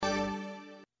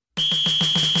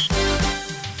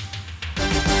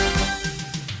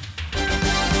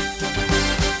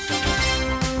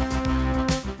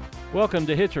Welcome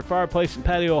to Hitzer Fireplace and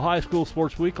Patio High School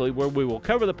Sports Weekly, where we will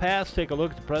cover the past, take a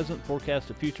look at the present, forecast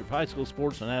the future of high school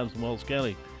sports in Adams and Wells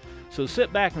County. So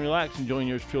sit back and relax and join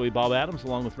yours truly, Bob Adams,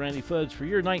 along with Randy Fudge for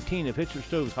year 19 of Hitzer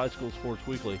Stove's High School Sports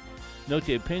Weekly. Note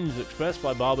the opinions expressed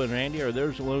by Bob and Randy are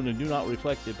theirs alone and do not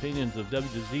reflect the opinions of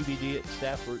WZBD, its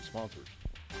staff, or its sponsors.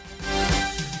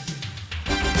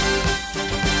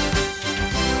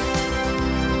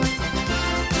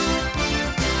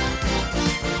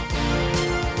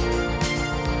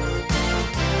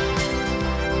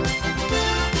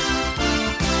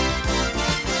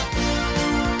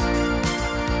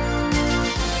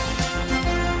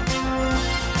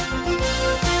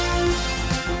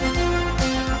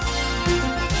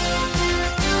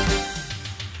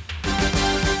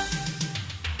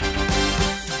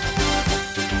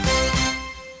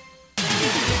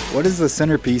 What is the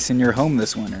centerpiece in your home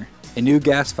this winter? A new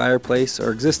gas fireplace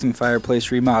or existing fireplace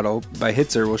remodel by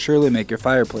Hitzer will surely make your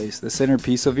fireplace the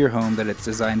centerpiece of your home that it's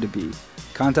designed to be.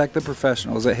 Contact the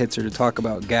professionals at Hitzer to talk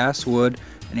about gas, wood,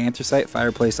 and anthracite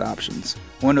fireplace options.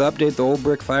 Want to update the old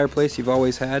brick fireplace you've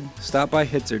always had? Stop by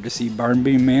Hitzer to see barn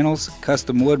beam mantles,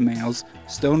 custom wood mantles,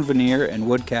 stone veneer, and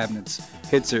wood cabinets.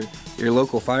 Hitzer, your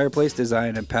local fireplace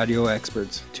design and patio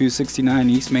experts. 269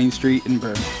 East Main Street in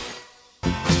Bern.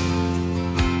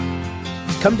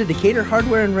 Come to Decatur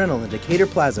Hardware and Rental in Decatur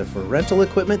Plaza for rental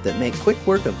equipment that make quick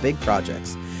work of big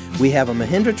projects. We have a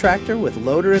Mahindra tractor with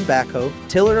loader and backhoe,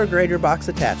 tiller or grader box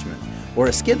attachment, or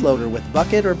a skid loader with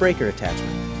bucket or breaker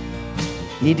attachment.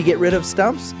 Need to get rid of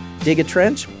stumps, dig a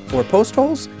trench, or post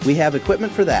holes? We have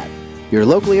equipment for that. Your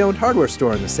locally owned hardware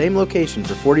store in the same location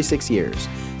for 46 years.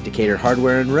 Decatur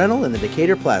Hardware and Rental in the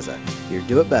Decatur Plaza, your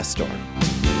do-it-best store.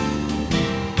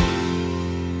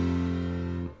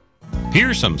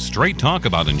 Here's some straight talk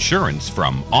about insurance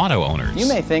from auto owners. You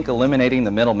may think eliminating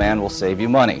the middleman will save you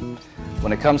money.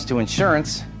 When it comes to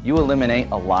insurance, you eliminate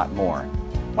a lot more.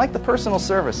 Like the personal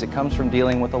service that comes from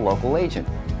dealing with a local agent.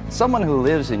 Someone who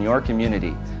lives in your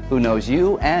community, who knows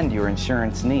you and your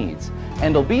insurance needs,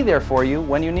 and will be there for you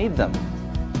when you need them.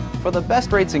 For the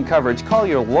best rates and coverage, call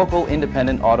your local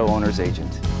independent auto owner's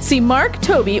agent. See Mark,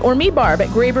 Toby, or me, Barb, at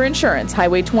Graber Insurance,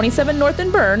 Highway 27 North in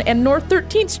Bern and North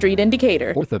 13th Street in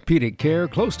Decatur. Orthopedic care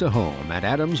close to home at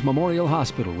Adams Memorial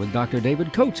Hospital with Dr.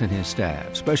 David Coates and his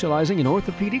staff, specializing in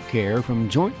orthopedic care from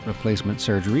joint replacement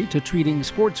surgery to treating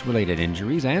sports-related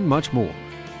injuries and much more.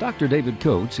 Dr. David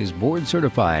Coates is board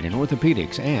certified in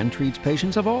orthopedics and treats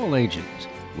patients of all ages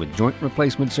with joint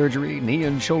replacement surgery, knee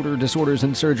and shoulder disorders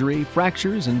and surgery,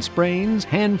 fractures and sprains,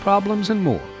 hand problems, and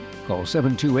more. Call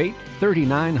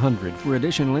 728-3900 for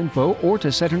additional info or to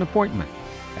set an appointment.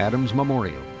 Adams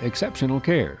Memorial, exceptional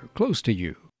care, close to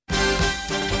you.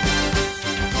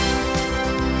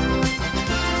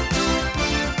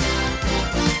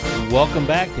 Welcome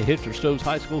back to Hitzer Stove's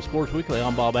High School Sports Weekly.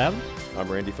 I'm Bob Adams. I'm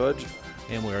Randy Fudge.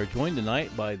 And we are joined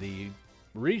tonight by the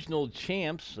regional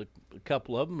champs, a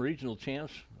couple of them, regional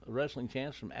champs, wrestling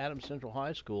champs from Adams Central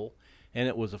High School. And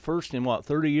it was the first in,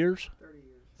 30 years? 30 years.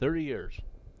 30 years.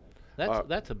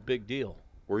 That's a big deal.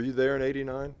 Were you there in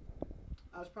 '89?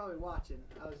 I was probably watching.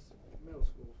 I was middle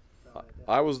school.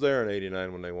 I was there in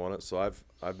 '89 when they won it, so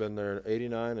I've been there in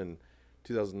 '89 and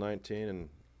 2019, and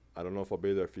I don't know if I'll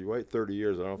be there if you wait 30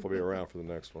 years. I don't know if I'll be around for the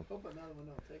next one. Hope another one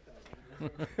don't take that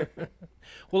long.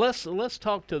 Well, let's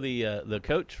talk to the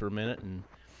coach for a minute, and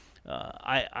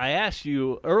I asked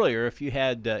you earlier if you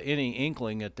had any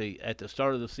inkling at the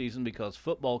start of the season, because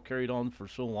football carried on for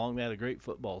so long. We had a great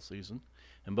football season.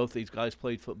 And both these guys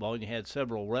played football, and you had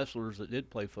several wrestlers that did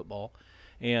play football.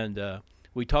 And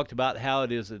we talked about how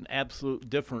it is an absolute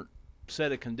different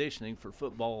set of conditioning for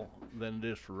football than it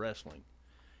is for wrestling.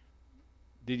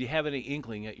 Did you have any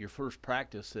inkling at your first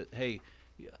practice that, hey,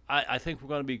 I think we're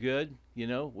going to be good,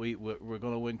 we're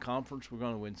going to win conference, we're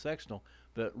going to win sectional,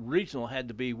 but regional had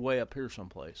to be way up here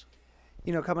someplace?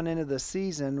 Coming into the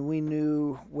season, we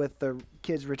knew with the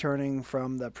kids returning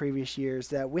from the previous years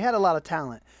that we had a lot of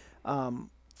talent.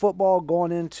 Football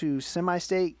going into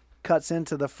semi-state cuts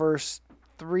into the first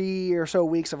 3 or so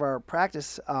weeks of our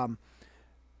practice,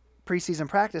 preseason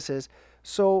practices.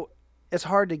 So it's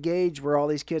hard to gauge where all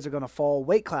these kids are going to fall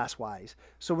weight class-wise.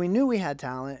 So we knew we had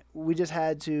talent. We just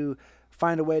had to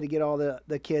find a way to get all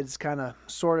the kids kind of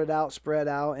sorted out, spread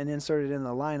out, and inserted in the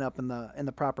lineup in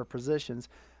the proper positions.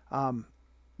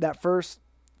 That first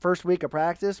week of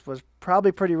practice was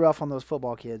probably pretty rough on those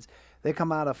football kids. They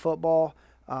come out of football.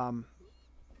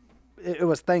 It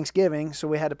was Thanksgiving, so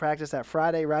we had to practice that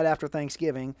Friday right after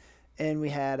Thanksgiving, and we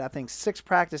had, I think, 6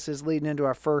 practices leading into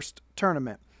our first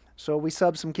tournament. So we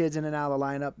subbed some kids in and out of the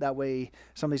lineup. That way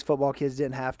some of these football kids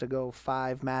didn't have to go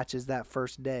 5 matches that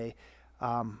first day.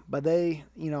 But they,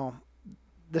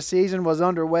 the season was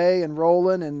underway and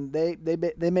rolling, and they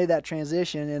made that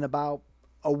transition in about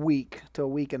a week to a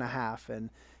week and a half, and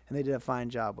they did a fine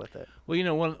job with it. Well, you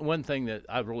know, one thing that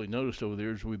I've really noticed over the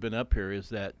years we've been up here is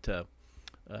that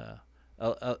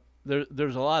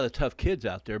there's a lot of tough kids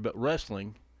out there, but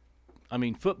wrestling, I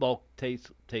mean, football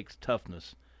takes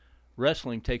toughness.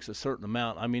 Wrestling takes a certain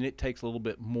amount. I mean, it takes a little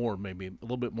bit more, maybe a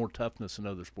little bit more toughness than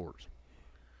other sports.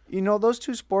 You know, those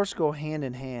two sports go hand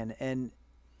in hand, and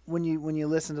when you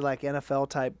listen to like NFL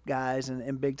type guys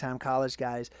and big time college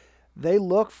guys, they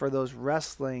look for those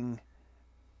wrestling,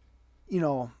 you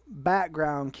know,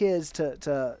 background kids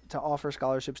to offer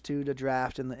scholarships to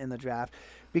draft in the draft,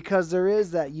 because there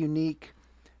is that unique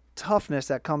toughness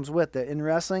that comes with it. In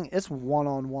wrestling, it's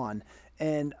one-on-one,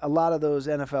 and a lot of those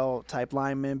NFL type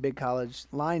linemen, big college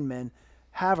linemen,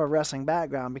 have a wrestling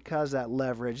background because that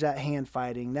leverage, that hand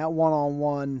fighting, that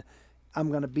one-on-one, I'm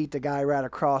going to beat the guy right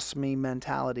across me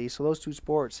mentality. So those two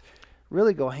sports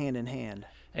really go hand in hand.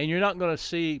 And you're not going to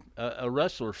see a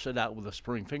wrestler sit out with a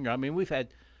sprained finger. I mean, we've had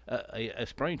a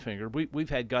sprained finger. We've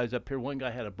had guys up here. One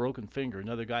guy had a broken finger.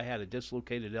 Another guy had a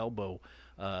dislocated elbow.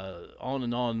 On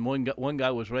and on. One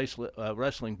guy was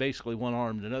wrestling basically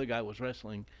one-armed. Another guy was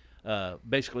wrestling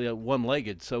basically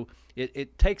one-legged. So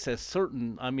it takes a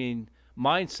certain,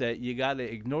 mindset. You got to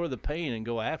ignore the pain and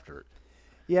go after it.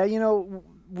 Yeah, you know,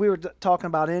 we were talking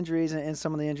about injuries and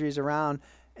some of the injuries around,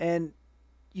 and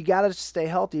you got to stay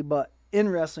healthy, but in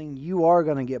wrestling, you are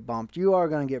going to get bumped. You are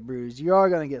going to get bruised. You are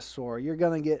going to get sore. You're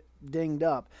going to get dinged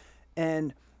up.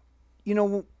 And, you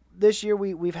know, this year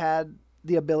we've had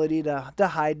the ability to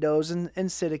hide those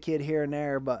and sit a kid here and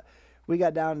there, but we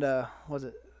got down to, was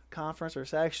it conference or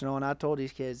sectional, and I told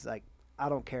these kids, like, I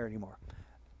don't care anymore.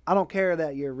 I don't care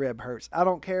that your rib hurts. I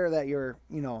don't care that your,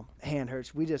 hand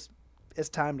hurts. It's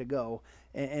time to go,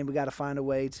 and we got to find a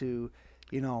way to,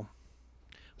 well,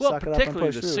 suck it up and particularly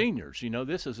push the through. Seniors,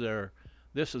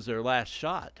 this is their last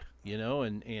shot,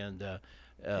 that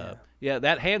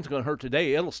hand's going to hurt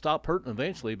today. It'll stop hurting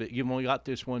eventually, but you've only got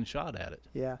this one shot at it.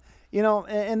 Yeah.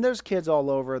 And there's kids all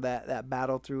over that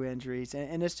battle through injuries,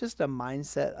 and it's just a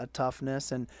mindset, a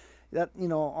toughness, and that,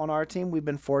 on our team, we've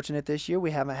been fortunate this year.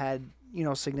 We haven't had,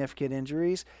 significant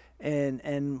injuries,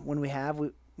 and when we have,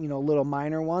 little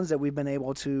minor ones that we've been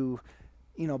able to,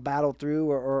 battle through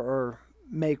or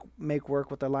make work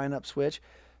with the lineup switch.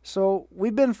 So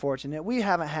we've been fortunate. We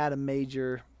haven't had a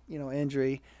major,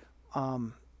 injury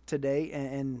to date,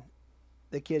 and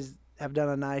the kids have done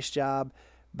a nice job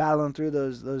battling through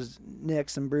those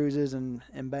nicks and bruises and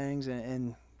bangs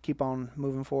and keep on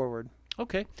moving forward.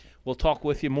 Okay. We'll talk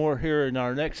with you more here in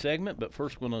our next segment, but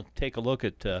first we're going to take a look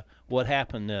at what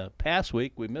happened past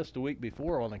week. We missed a week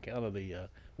before on account of the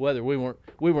weather. We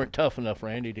weren't tough enough,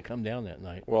 Randy, to come down that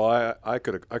night. Well, I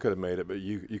could have made it, but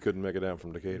you couldn't make it down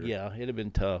from Decatur. Yeah, it'd have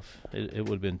been tough. It would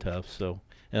have been tough. So,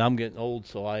 and I'm getting old,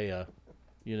 so I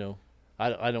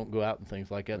don't go out and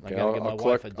things like that. And Okay, I got to get my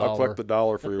wife a dollar. I'll collect the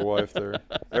dollar for your wife there.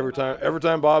 Every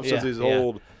time Bob says he's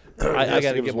old, I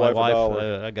got to give give his my wife a wife.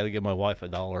 dollar. I got to give my wife a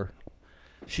dollar.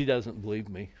 She doesn't believe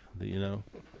me.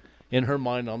 In her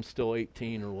mind, I'm still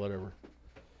 18 or whatever.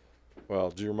 Well,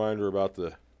 did you remind her about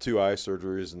the 2 eye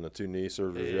surgeries and the 2 knee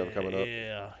surgeries you have coming up?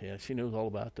 Yeah, she knows all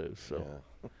about those. So, Yeah.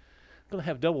 I'm gonna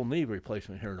have double knee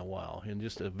replacement here in a while, in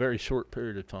just a very short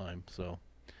period of time. So,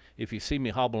 if you see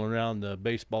me hobbling around the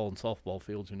baseball and softball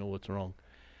fields, you know what's wrong.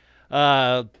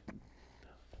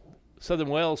 Southern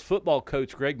Wales football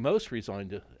coach Greg Most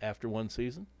resigned after one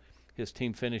season. His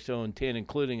team finished 0-10,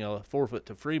 including a forfeit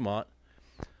to Fremont.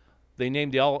 They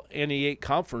named the All-NE8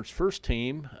 Conference first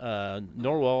team,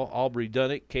 Norwell, Aubrey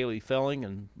Dunnick, Kaylee Felling,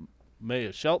 and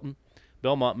Maya Shelton.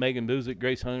 Belmont, Megan Buzik,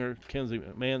 Grace Hunger, Kenzie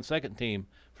McMahon. Second team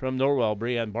from Norwell,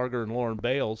 Breanne Barger and Lauren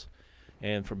Bales.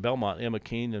 And from Belmont, Emma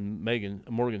Keene and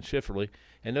Morgan Schifferly.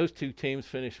 And those two teams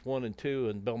finished 1-2,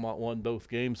 and Belmont won both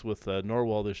games with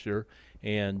Norwell this year.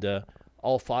 And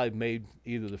all 5 made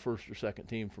either the first or second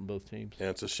team from both teams. And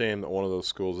it's a shame that one of those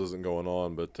schools isn't going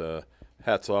on, but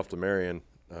hats off to Marion,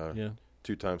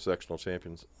 2-time sectional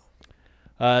champions.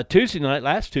 Last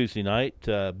Tuesday night,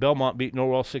 Belmont beat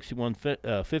Norwell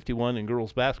 61-51 in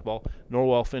girls basketball.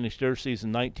 Norwell finished their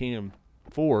season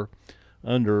 19-4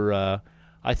 under,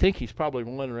 I think he's probably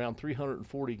running around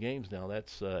 340 games now.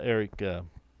 That's Eric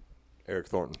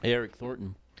Thornton. Eric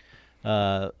Thornton.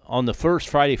 On the first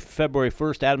Friday, February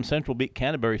 1st, Adams Central beat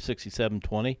Canterbury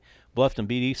 67-20. Bluffton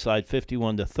beat Eastside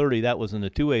 51-30. That was in the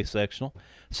 2A sectional.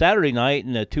 Saturday night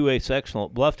in the 2A sectional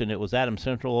at Bluffton, it was Adams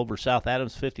Central over South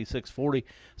Adams 56-40.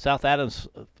 South Adams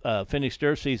finished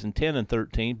their season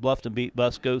 10-13. Bluffton beat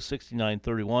Busco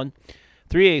 69-31.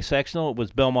 3A sectional, it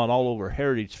was Belmont all over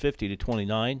Heritage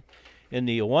 50-29. In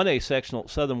the 1A sectional at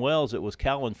Southern Wells, it was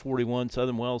Cowan 41,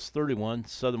 Southern Wells 31.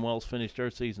 Southern Wells finished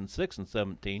their season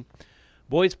 6-17.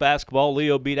 Boys basketball,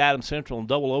 Leo beat Adams Central in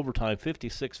double overtime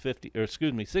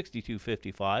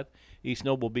 62-55. East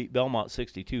Noble beat Belmont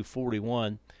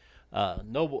 62-41.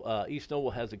 East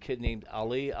Noble has a kid named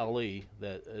Ali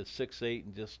that is 6'8"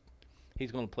 and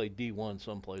he's going to play D1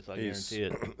 someplace, I guarantee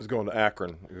it. He's going to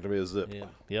Akron. He's going to be a zip. Yeah.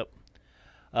 Yep.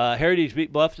 Heritage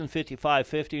beat Bluffton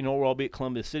 55-50. Norwell beat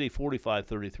Columbia City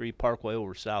 45-33. Parkway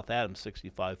over South Adams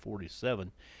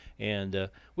 65-47. And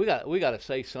we got to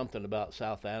say something about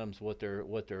South Adams, what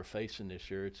they're facing this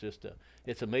year.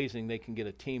 It's amazing they can get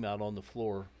a team out on the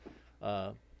floor.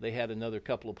 They had another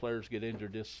couple of players get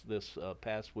injured this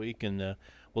past week, and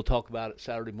we'll talk about it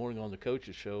Saturday morning on the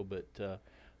coaches show. But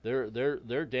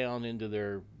they're down into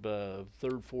their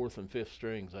third, fourth, and fifth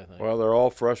strings, I think. Well, they're all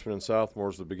freshmen and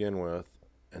sophomores to begin with,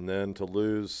 and then to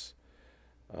lose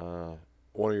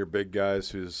one of your big guys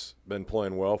who's been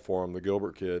playing well for them, the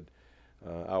Gilbert kid,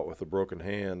 out with a broken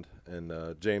hand, and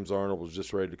James Arnold was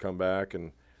just ready to come back,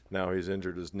 and now he's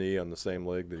injured his knee on the same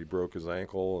leg that he broke his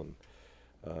ankle, and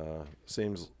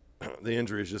seems the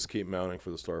injuries just keep mounting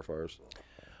for the Starfires.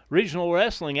 Regional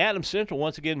wrestling, Adams Central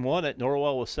once again won it.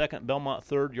 Norwell was second, Belmont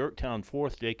third, Yorktown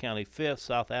fourth, Jay County fifth,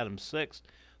 South Adams sixth,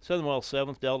 Southern Wells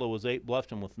seventh, Delta was eighth,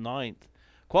 Bluffton with ninth.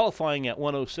 Qualifying at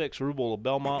 106, Rubel of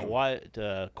Belmont, Wyatt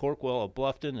Corkwell of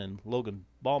Bluffton, and Logan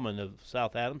Ballman of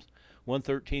South Adams.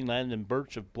 113, Landon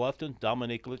Birch of Bluffton,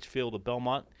 Dominique Litchfield of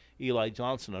Belmont, Eli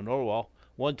Johnson of Norwell.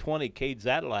 120, Cade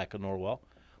Zadilak of Norwell.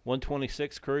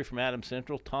 126, Curry from Adams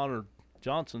Central, Tonner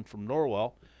Johnson from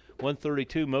Norwell.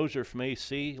 132, Moser from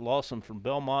AC, Lawson from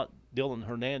Belmont, Dylan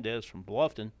Hernandez from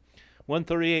Bluffton.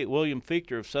 138, William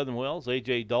Fichter of Southern Wells,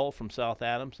 A.J. Dahl from South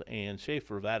Adams, and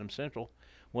Schaefer of Adams Central.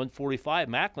 145,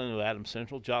 Macklin of Adams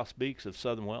Central, Joss Beeks of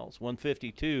Southern Wells.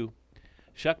 152,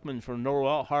 Shuckman from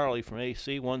Norwell, Harley from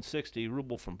AC. 160,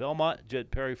 Rubel from Belmont,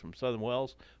 Jed Perry from Southern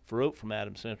Wells, Farote from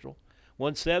Adams Central.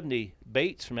 170,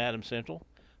 Bates from Adams Central,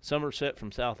 Somerset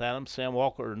from South Adams, Sam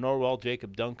Walker of Norwell,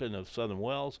 Jacob Duncan of Southern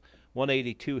Wells.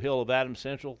 182, Hill of Adams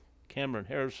Central, Cameron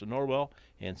Harris of Norwell,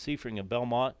 and Seafring of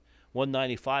Belmont.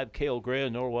 195, Cale Gray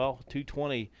of Norwell.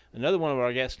 220, another one of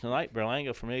our guests tonight,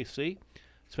 Berlanga from AC.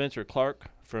 Spencer Clark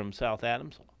from South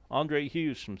Adams. Andre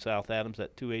Hughes from South Adams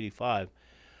at 285.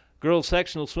 Girls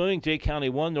sectional swimming, Jay County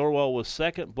 1, Norwell was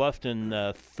second,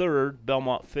 Bluffton third,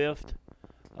 Belmont fifth,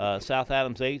 South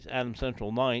Adams 8th, Adams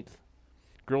Central 9th.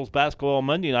 Girls basketball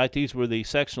Monday night, these were the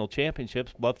sectional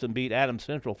championships. Bluffton beat Adams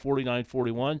Central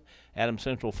 49-41. Adams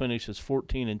Central finishes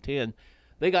 14-10.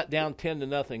 They got down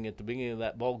 10-0 at the beginning of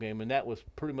that ball game, and that was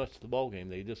pretty much the ball game.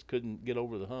 They just couldn't get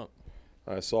over the hump.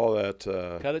 I saw that.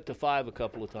 Cut it to 5 a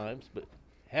couple of times, but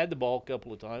had the ball a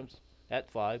couple of times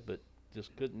at 5, but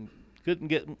just couldn't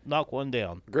knock one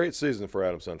down. Great season for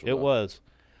Adams Central. It was.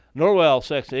 Norwell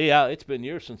section, yeah, it's been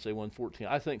years since they won 14.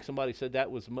 I think somebody said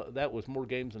that was more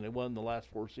games than they won the last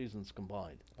 4 seasons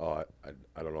combined. Oh, I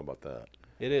don't know about that.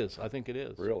 It is. I think it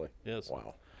is. Really? Yes.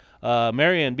 Wow.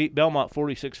 Marion beat Belmont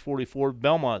 46-44.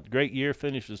 Belmont, great year,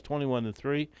 finishes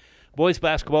 21-3. Boys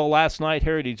basketball last night,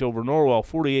 Heritage over Norwell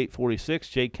 48-46.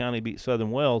 Jay County beat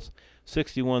Southern Wells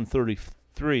 64.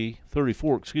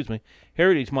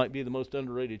 Heritage might be the most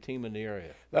underrated team in the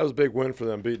area. That was a big win for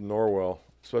them, beating Norwell.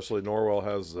 Especially Norwell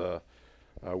has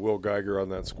Will Geiger on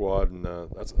that squad, and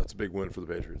that's a big win for the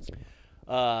Patriots.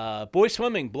 Boys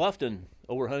swimming, Bluffton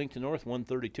over Huntington North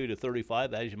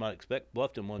 132-35. As you might expect,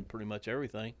 Bluffton won pretty much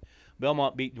everything.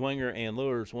 Belmont beat Dwenger and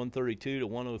Lures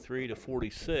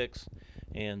 132-103-46.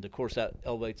 And, of course, that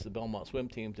elevates the Belmont swim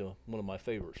team to one of my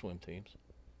favorite swim teams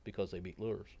because they beat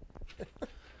Lures.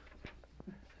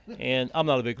 And I'm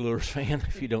not a big Lures fan,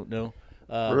 if you don't know.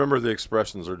 Remember, the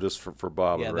expressions are just for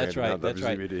Bob and Randy, not that's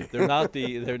WZBD. Right. They're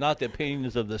not the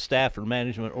opinions of the staff or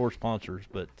management or sponsors.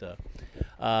 But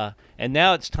and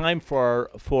now it's time for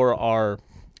our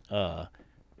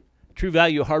True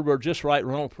Value Hardware Just Right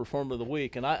Rental Performer of the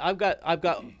Week. And I've got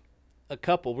a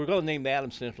couple. We're going to name the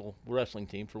Adams Central wrestling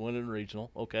team for winning the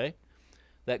regional. Okay,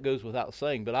 that goes without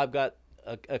saying. But I've got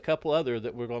a couple other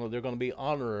that they're going to be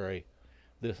honorary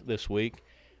this week.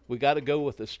 We got to go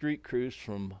with the Street Crews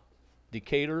from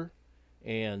Decatur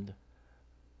and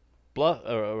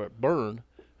Bern,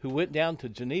 who went down to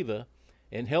Geneva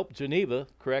and helped Geneva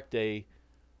correct a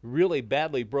really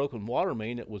badly broken water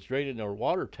main that was draining their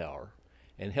water tower,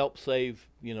 and helped save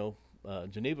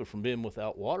Geneva from being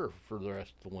without water for the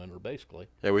rest of the winter, basically.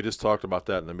 Yeah, we just talked about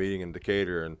that in the meeting in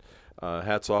Decatur, and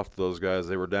hats off to those guys.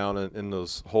 They were down in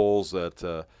those holes at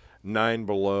 9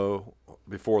 below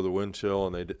before the wind chill,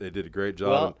 and they did a great job.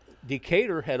 Well,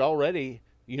 Decatur had already,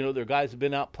 their guys had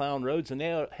been out plowing roads, and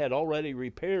they had already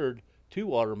repaired 2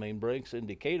 water main breaks in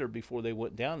Decatur before they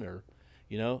went down there,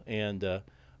 and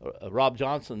Rob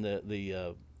Johnson,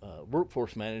 the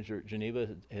workforce manager at Geneva,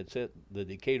 had sent the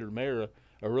Decatur mayor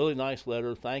a really nice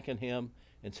letter thanking him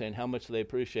and saying how much they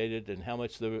appreciated and how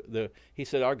much he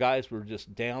said our guys were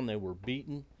just down, they were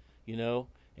beaten,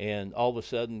 and all of a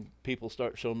sudden people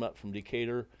start showing up from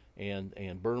Decatur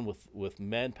and burn with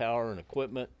manpower and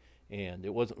equipment, and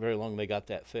it wasn't very long they got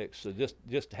that fixed. So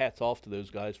just hats off to those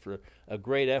guys for a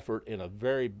great effort in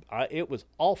it was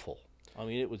awful. I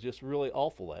mean, it was just really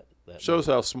awful. That shows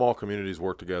how small communities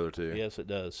work together too. Yes, it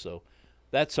does. So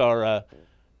that's our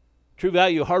True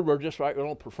Value Hardware Just Right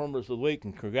Rental Performers of the Week,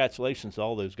 and congratulations to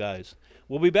all those guys.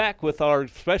 We'll be back with our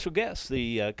special guests,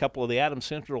 the couple of the Adams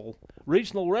Central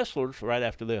regional wrestlers, right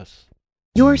after this.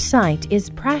 Your sight is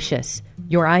precious.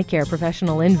 Your eye care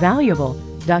professional invaluable.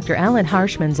 Dr. Alan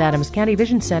Harshman's Adams County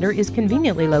Vision Center is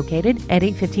conveniently located at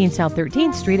 815 South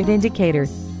 13th Street in Decatur.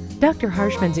 Dr.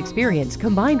 Harshman's experience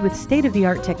combined with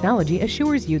state-of-the-art technology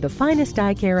assures you the finest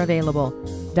eye care available.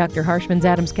 Dr. Harshman's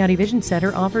Adams County Vision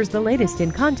Center offers the latest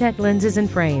in contact lenses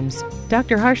and frames.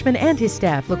 Dr. Harshman and his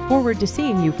staff look forward to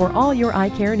seeing you for all your eye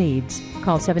care needs.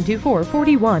 Call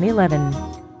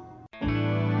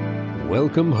 724-4111.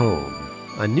 Welcome home.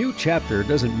 A new chapter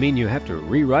doesn't mean you have to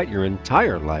rewrite your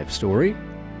entire life story.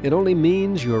 It only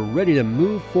means you're ready to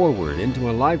move forward into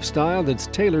a lifestyle that's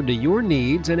tailored to your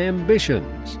needs and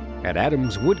ambitions. At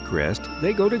Adams Woodcrest,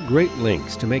 they go to great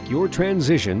lengths to make your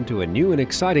transition to a new and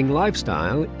exciting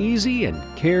lifestyle easy and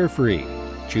carefree.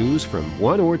 Choose from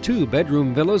 1 or 2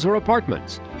 bedroom villas or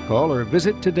apartments. Call or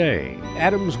visit today.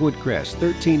 Adams Woodcrest,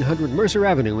 1300 Mercer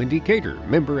Avenue in Decatur.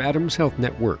 Member Adams Health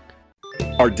Network.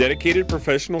 Our dedicated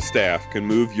professional staff can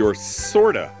move your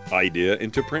sorta idea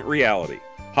into print reality.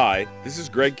 Hi, this is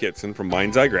Greg Kitson from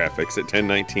Mind's Eye Graphics at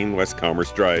 1019 West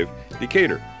Commerce Drive,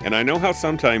 Decatur. And I know how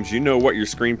sometimes you know what your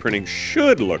screen printing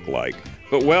should look like,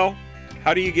 but well,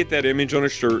 how do you get that image on a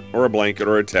shirt or a blanket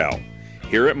or a towel?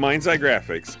 Here at Mind's Eye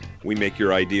Graphics, we make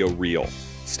your idea real.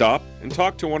 Stop and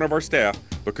talk to one of our staff,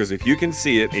 because if you can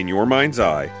see it in your mind's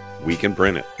eye, we can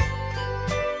print it.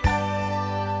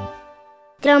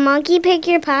 Did a monkey pick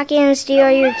your pocket and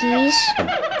steal your keys?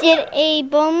 Did a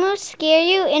bull moose scare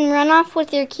you and run off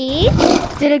with your keys?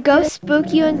 Did a ghost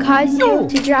spook you and cause you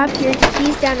to drop your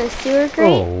keys down a sewer grate?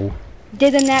 Oh.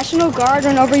 Did the National Guard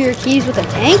run over your keys with a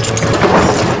tank?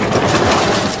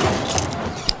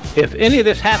 If any of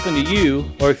this happened to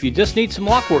you, or if you just need some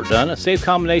lock work done, a safe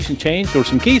combination changed, or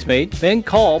some keys made, then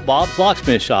call Bob's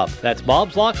Locksmith Shop. That's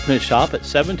Bob's Locksmith Shop at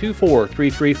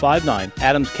 724-3359,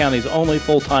 Adams County's only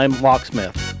full-time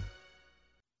locksmith.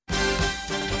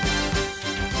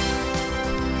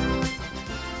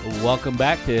 Welcome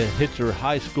back to Hitzer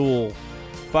High School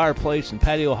Fireplace and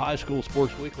Patio High School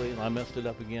Sports Weekly, and I messed it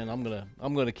up again. I'm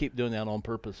gonna keep doing that on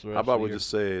purpose. How about we just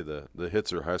say the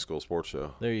Hitzer High School Sports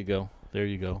Show? There you go. There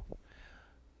you go.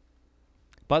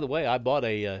 By the way, I bought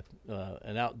an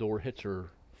outdoor Hitzer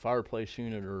fireplace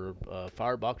unit or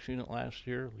firebox unit last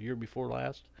year, the year before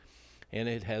last, and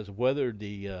it has weathered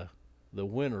the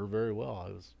winter very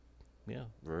well.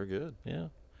 Very good. Yeah,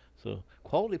 so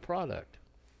quality product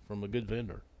from a good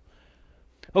vendor.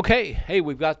 Okay, hey,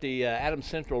 we've got the Adams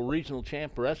Central Regional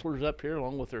Champ wrestlers up here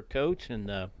along with their coach, and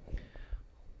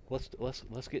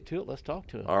let's get to it. Let's talk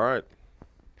to him. All right.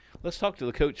 Let's talk to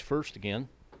the coach first again.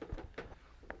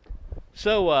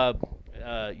 So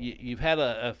you've had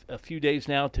a few days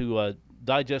now to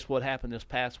digest what happened this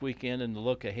past weekend and to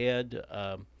look ahead.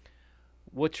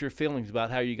 What's your feelings about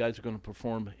how you guys are going to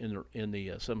perform in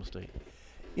the Semi-State?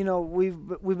 You know,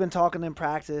 we've been talking in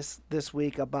practice this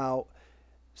week about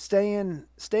staying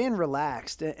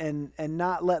relaxed and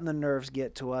not letting the nerves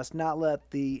get to us, not let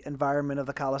the environment of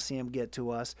the Coliseum get to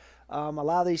us. A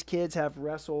lot of these kids have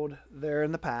wrestled there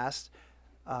in the past,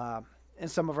 and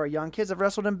some of our young kids have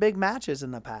wrestled in big matches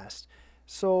in the past.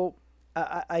 So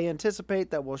I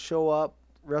anticipate that we'll show up,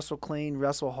 wrestle clean,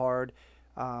 wrestle hard.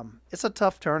 It's a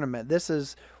tough tournament. This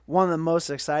is one of the most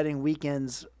exciting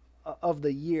weekends of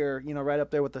the year, right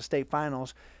up there with the state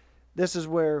finals. This is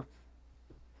where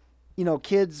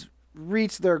kids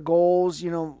reach their goals.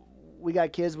 We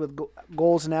got kids with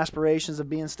goals and aspirations of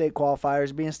being state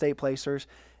qualifiers, being state placers,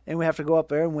 and we have to go up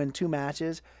there and win 2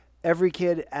 matches. Every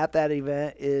kid at that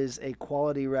event is a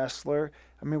quality wrestler.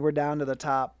 I mean, we're down to the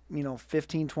top,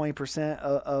 15, 20%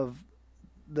 of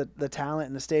the talent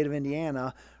in the state of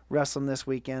Indiana wrestling this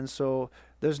weekend. So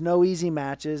there's no easy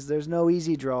matches. There's no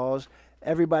easy draws.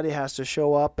 Everybody has to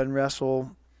show up and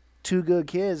wrestle 2 good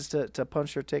kids to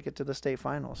punch their ticket to the state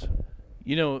finals.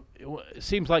 It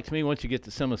seems like to me once you get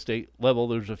to semi-state level,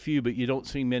 there's a few, but you don't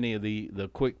see many of the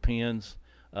quick pins.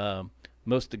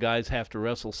 most of the guys have to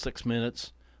wrestle 6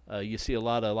 minutes. You see a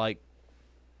lot of like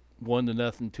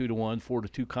 1-0, 2-1,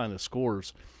 4-2 kind of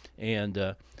scores,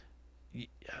 and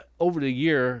over the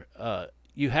year,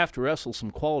 you have to wrestle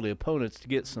some quality opponents to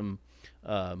get some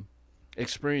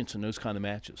experience in those kind of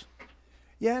matches.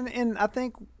 Yeah, and I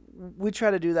think we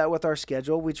try to do that with our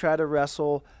schedule. We try to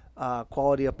wrestle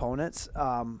quality opponents.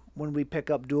 When we pick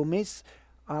up dual meets,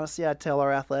 honestly, I tell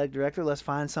our athletic director, let's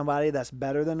find somebody that's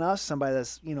better than us, somebody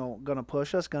that's going to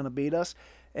push us, going to beat us,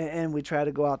 and we try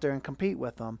to go out there and compete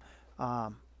with them.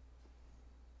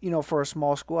 For a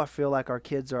small school, I feel like our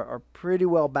kids are pretty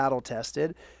well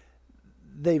battle-tested.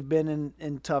 They've been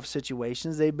in tough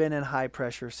situations. They've been in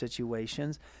high-pressure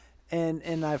situations.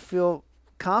 And I feel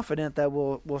confident that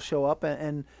we'll show up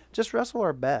and just wrestle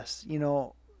our best.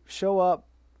 Show up,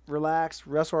 relax,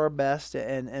 wrestle our best,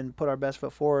 and put our best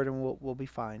foot forward, and we'll be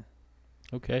fine.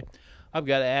 Okay. I've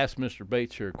got to ask Mr.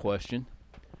 Bates here a question.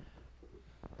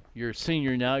 You're a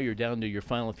senior now. You're down to your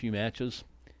final few matches.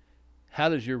 How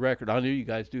does your record – I know you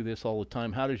guys do this all the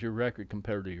time. How does your record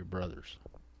compare to your brothers?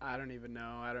 I don't even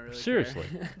know. I don't really Seriously.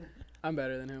 care. I'm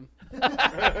better than him.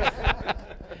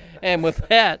 And with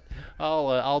that,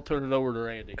 I'll turn it over to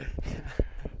Randy.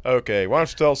 Okay. Why don't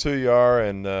you tell us who you are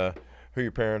and who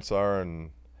your parents are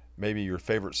and maybe your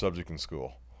favorite subject in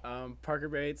school? Parker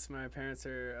Bates. My parents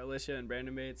are Alicia and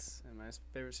Brandon Bates, and my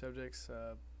favorite subject's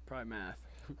probably math.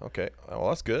 Okay. Well,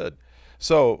 that's good.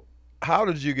 So how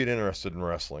did you get interested in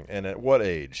wrestling, and at what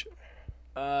age?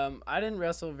 I didn't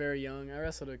wrestle very young. I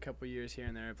wrestled a couple years here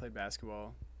and there. I played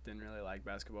basketball. Didn't really like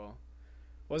basketball.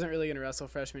 Wasn't really going to wrestle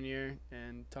freshman year,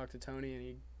 and talked to Tony, and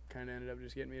he kind of ended up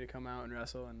just getting me to come out and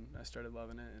wrestle, and I started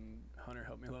loving it, and Hunter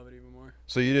helped me love it even more.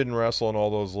 So you didn't wrestle in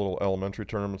all those little elementary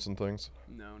tournaments and things?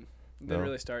 No. Didn't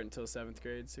really start until 7th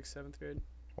grade, 6th, 7th grade.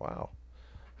 Wow.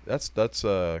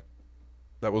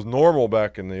 That was normal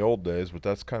back in the old days, but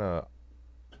that's kind of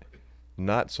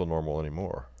not so normal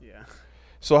anymore. Yeah.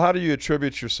 So how do you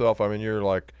attribute yourself? I mean, you're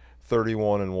like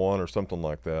 31-1 or something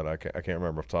like that. I can't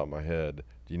remember off the top of my head.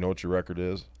 Do you know what your record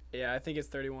is? Yeah, I think it's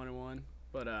 31-1.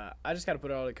 But I just got to put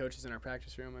all the coaches in our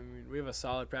practice room. I mean, we have a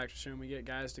solid practice room. We get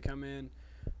guys to come in,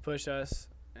 push us,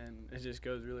 and it just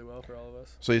goes really well for all of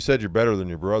us. So you said you're better than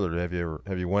your brother. Have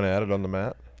you went at it on the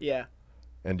mat? Yeah.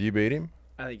 And do you beat him?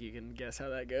 I think you can guess how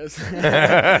that goes.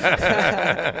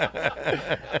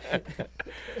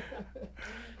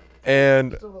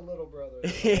 And still a little brother.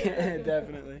 Yeah,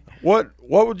 definitely. What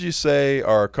would you say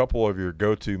are a couple of your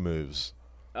go-to moves?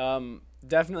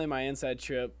 Definitely my inside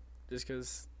trip, just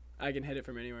because I can hit it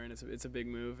from anywhere, and it's a big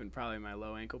move, and probably my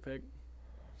low ankle pick.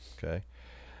 Okay.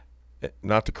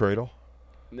 Not the cradle?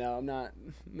 No, I'm not.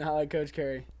 Not like Coach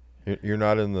Curry. You're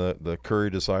not in the Curry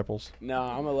disciples? No,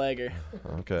 I'm a legger.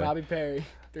 Okay. Bobby Perry,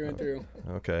 through and through.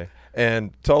 Okay.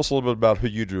 And tell us a little bit about who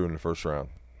you drew in the first round.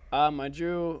 I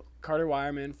drew Carter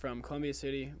Wireman from Columbia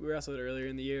City. We wrestled earlier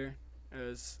in the year. It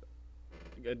was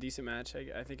a decent match.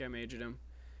 I think I majored him.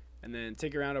 And then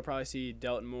tick around, I'll probably see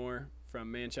Delton Moore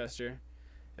from Manchester.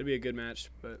 It'll be a good match.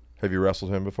 But have you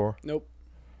wrestled him before? Nope.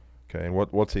 Okay. And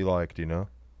what's he like? Do you know?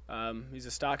 He's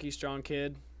a stocky, strong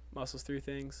kid. Muscles through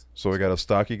things. So we got a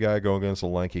stocky guy going against a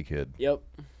lanky kid. Yep.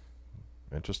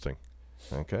 Interesting.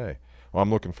 Okay. Well, I'm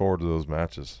looking forward to those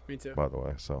matches. Me too. By the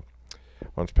way, so why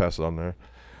don't you pass it on there?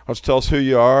 Why don't you tell us who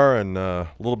you are and a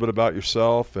little bit about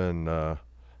yourself and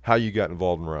how you got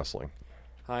involved in wrestling?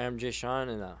 Hi, I'm Jay Sean,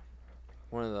 and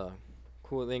one of the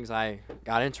cool things I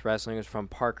got into wrestling was from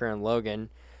Parker and Logan.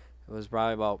 It was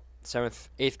probably about 7th,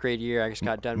 8th grade year. I just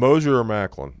got done. Mosier or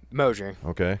Macklin? Mosier.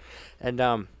 Okay. And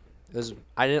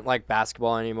I didn't like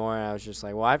basketball anymore, and I was just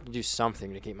like, well, I have to do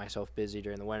something to keep myself busy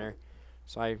during the winter.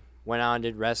 So I went on and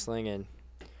did wrestling and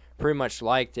pretty much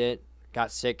liked it.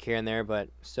 Got sick here and there, but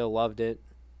still loved it.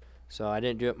 So I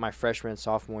didn't do it my freshman and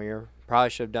sophomore year. Probably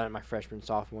should have done it my freshman and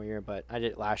sophomore year, but I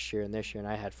did it last year and this year, and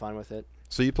I had fun with it.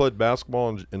 So you played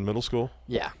basketball in middle school?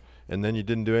 Yeah. And then you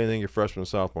didn't do anything your freshman and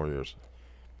sophomore years?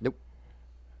 Nope.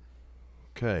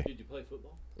 Okay. Did you play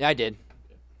football? Yeah, I did.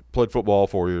 Played football all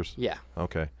 4 years? Yeah.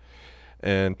 Okay.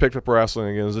 And picked up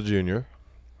wrestling again as a junior,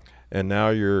 and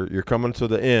now you're coming to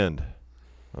the end.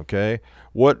 Okay.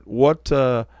 What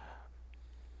I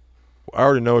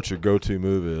already know what your go-to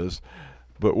move is,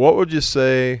 but what would you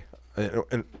say?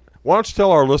 And why don't you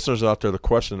tell our listeners out there the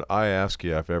question that I ask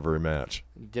you after every match?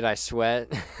 Did I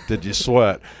sweat? Did you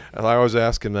sweat? And I always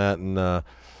ask him that, and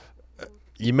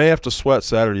you may have to sweat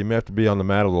Saturday. You may have to be on the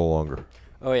mat a little longer.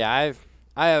 Oh yeah,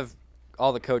 I have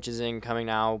all the coaches in coming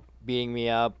now, beating me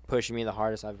up, pushing me the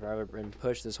hardest I've ever been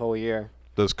pushed this whole year.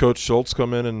 Does Coach Schultz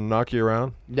come in and knock you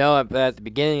around? No, but at the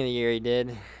beginning of the year he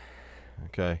did.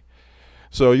 Okay.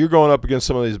 So you're going up against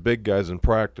some of these big guys in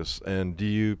practice, and do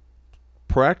you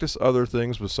practice other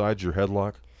things besides your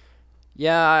headlock?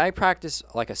 Yeah, I practice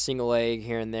like a single leg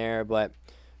here and there, but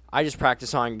I just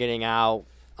practice on getting out,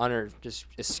 just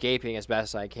escaping as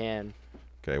best as I can.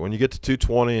 Okay, when you get to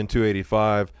 220 and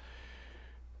 285,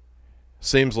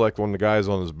 seems like when the guy's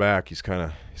on his back, he's kind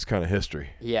of history.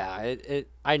 Yeah,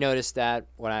 I noticed that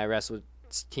when I wrestled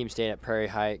Team State at Prairie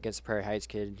Heights against the Prairie Heights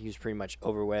kid. He was pretty much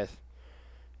over with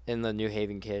in the New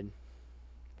Haven kid.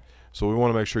 So we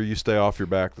want to make sure you stay off your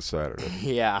back this Saturday.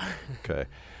 Yeah. Okay.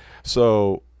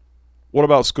 So what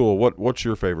about school? What's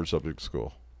your favorite subject at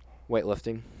school?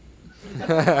 Weightlifting.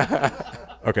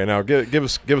 Okay, now give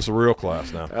us a real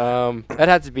class now. That'd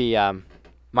have to be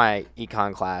my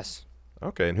econ class.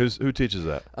 Okay, and who teaches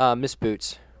that? Miss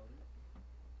Boots.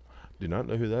 Do not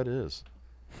know who that is.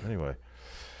 Anyway,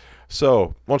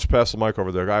 so why don't you pass the mic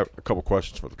over there? I have a couple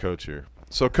questions for the coach here.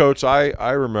 So, Coach,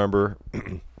 I remember,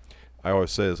 I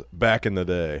always say this, back in the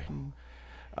day.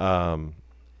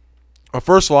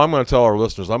 First of all, I'm going to tell our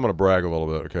listeners, I'm going to brag a little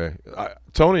bit, okay?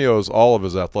 Tony owes all of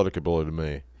his athletic ability to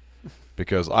me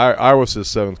because I was his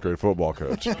 7th grade football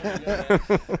coach.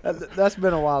 That's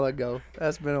been a while ago.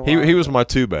 He was my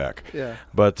two-back. Yeah.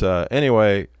 But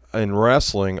anyway, in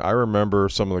wrestling, I remember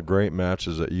some of the great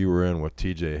matches that you were in with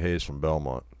T.J. Hayes from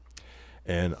Belmont.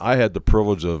 And I had the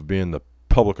privilege of being the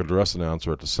public address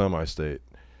announcer at the semi-state.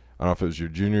 I don't know if it was your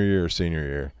junior year or senior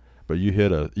year, but you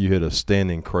hit a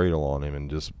standing cradle on him, and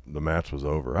just the match was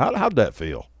over. How'd that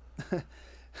feel?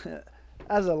 That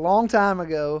was a long time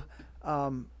ago.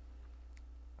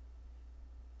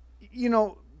 You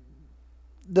know,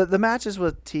 the matches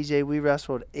with TJ, we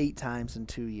wrestled 8 times in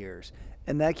 2 years,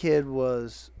 and that kid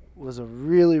was a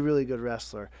really, really good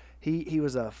wrestler. He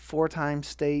was a 4-time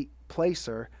state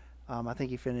placer. I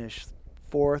think he finished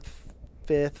 4th,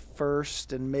 5th,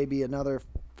 1st, and maybe another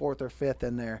 4th or 5th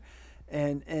in there.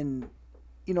 And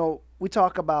you know, we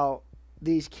talk about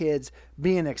these kids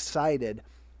being excited.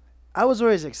 I was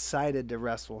always excited to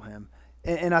wrestle him.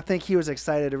 And I think he was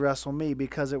excited to wrestle me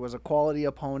because it was a quality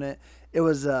opponent. It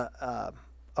was a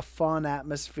fun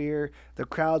atmosphere. The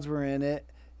crowds were in it.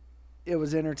 It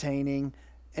was entertaining.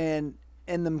 And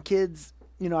them kids,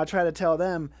 you know, I try to tell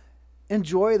them,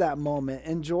 enjoy that moment.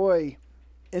 Enjoy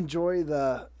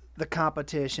the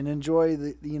competition. Enjoy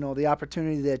the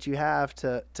opportunity that you have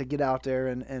to get out there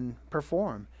and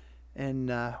perform. And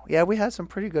yeah, we had some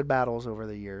pretty good battles over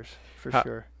the years, for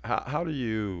sure. How do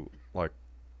you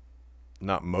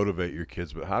not motivate your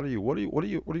kids, but what are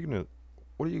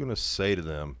you gonna say to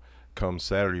them come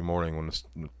Saturday morning when it's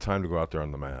time to go out there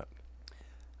on the mat?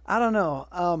 I don't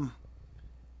know.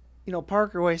 You know,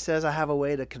 Parker always says I have a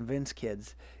way to convince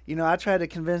kids. You know, I tried to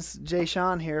convince Jay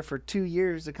Sean here for 2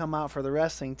 years to come out for the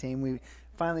wrestling team. We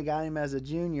finally got him as a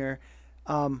junior.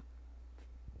 You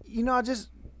know, just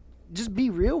be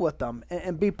real with them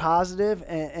and be positive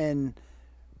and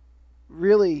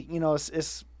really, you know,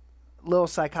 it's little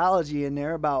psychology in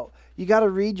there about you got to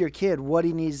read your kid what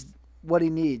he needs.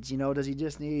 You know, does he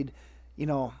just need, you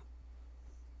know,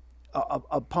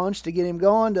 a punch to get him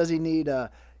going? Does he need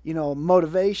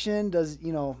motivation? Does,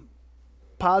 you know,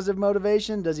 positive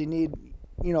motivation? Does he need,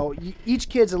 you know, each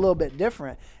kid's a little bit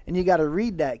different, and you got to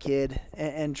read that kid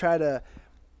and try to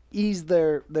ease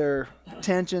their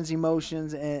tensions,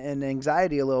 emotions, and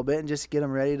anxiety a little bit, and just get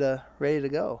them ready to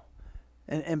go,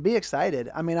 and be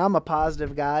excited. I mean, I'm a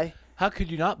positive guy. How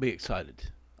could you not be excited?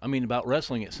 I mean, about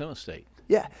wrestling at Sema State.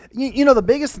 Yeah, you know, the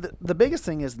biggest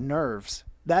thing is nerves.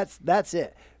 That's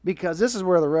it, because this is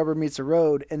where the rubber meets the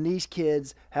road, and these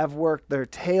kids have worked their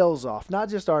tails off. Not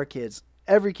just our kids.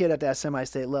 Every kid at that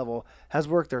semi-state level has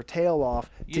worked their tail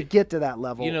off to get to that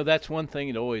level. You know, that's one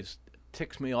thing that always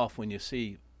ticks me off when you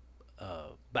see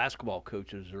basketball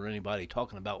coaches or anybody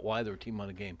talking about why their team won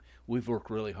a game. We've worked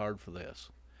really hard for this.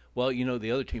 Well, you know,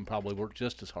 the other team probably worked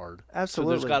just as hard.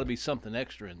 Absolutely. So there's got to be something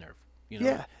extra in there. You know,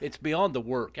 yeah. It's beyond the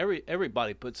work.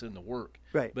 Everybody puts in the work,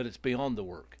 right? But it's beyond the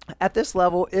work. At this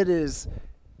level, it is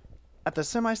at the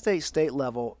state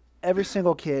level. Every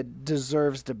single kid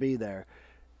deserves to be there.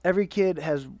 Every kid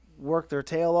has worked their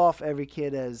tail off. Every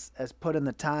kid has put in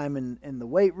the time in the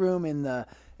weight room, in the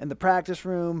practice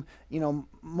room. You know,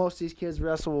 most of these kids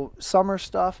wrestle summer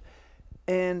stuff,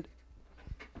 and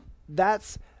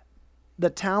that's the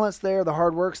talent's there, the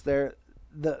hard work's there.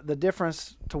 The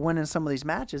difference to winning some of these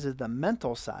matches is the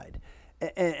mental side,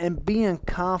 and being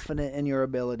confident in your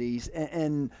abilities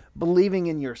and believing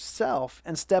in yourself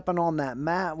and stepping on that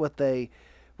mat with a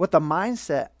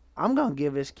mindset. I'm gonna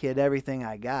give this kid everything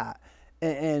I got,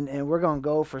 and we're gonna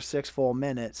go for 6 full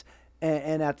minutes,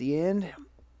 and at the end,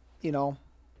 you know,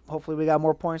 hopefully we got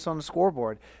more points on the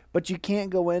scoreboard. But you can't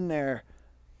go in there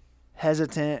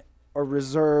hesitant or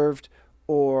reserved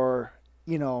or,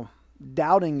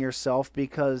 doubting yourself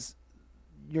because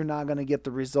you're not going to get the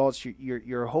results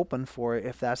you're hoping for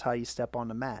if that's how you step on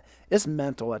the mat. It's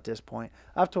mental at this point.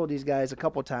 I've told these guys a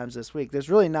couple times this week, there's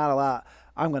really not a lot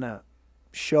I'm going to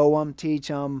show them, teach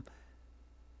them,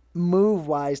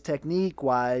 move-wise,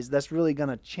 technique-wise, that's really going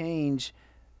to change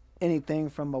anything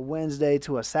from a Wednesday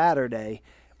to a Saturday.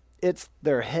 It's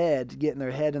their head, getting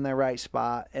their head in the right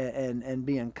spot and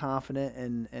being confident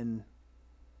and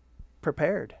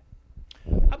prepared.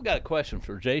 I've got a question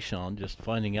for Jay-Sean, just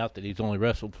finding out that he's only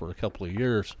wrestled for a couple of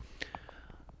years.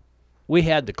 We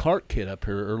had the Clark kid up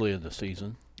here early in the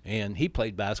season, and he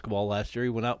played basketball last year. He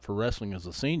went out for wrestling as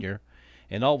a senior,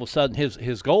 and all of a sudden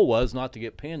his goal was not to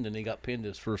get pinned, and he got pinned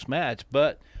his first match.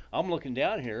 But I'm looking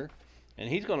down here, and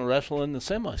he's going to wrestle in the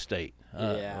semi-state.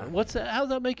 Yeah. What's that? How does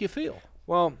that make you feel?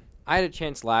 Well, I had a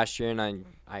chance last year, and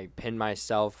I pinned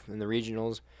myself in the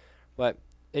regionals, but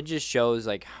it just shows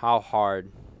like how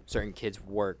hard certain kids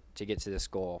work to get to this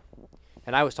goal.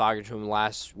 And I was talking to him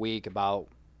last week about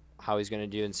how he's going to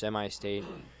do in semi-state.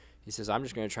 He says, I'm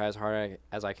just going to try as hard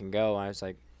as I can go. And I was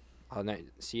like, I'll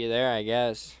see you there, I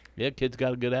guess. Yeah, kid's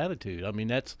got a good attitude. I mean,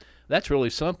 that's really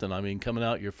something. I mean, coming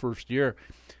out your first year.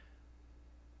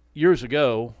 Years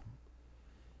ago,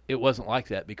 it wasn't like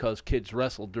that because kids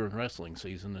wrestled during wrestling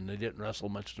season and they didn't wrestle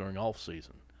much during off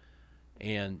season.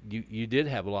 And you did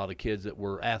have a lot of kids that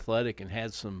were athletic and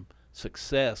had some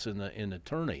success in the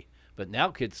tourney. But now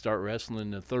kids start wrestling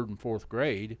in the 3rd and 4th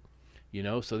grade,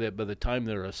 so that by the time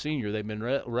they're a senior, they've been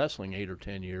wrestling 8 or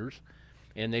 10 years,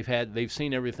 and they've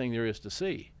seen everything there is to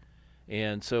see.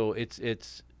 And so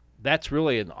that's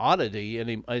really an oddity.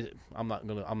 And I'm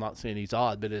not saying he's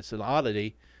odd, but it's an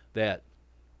oddity that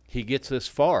he gets this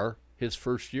far his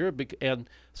first year. And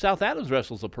South Adams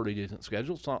wrestles a pretty decent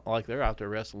schedule. It's not like they're out there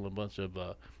wrestling a bunch of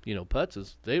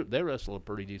putzes. They wrestle a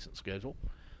pretty decent schedule.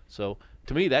 So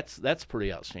to me, that's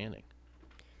pretty outstanding.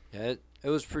 Yeah, it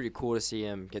was pretty cool to see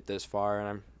him get this far, and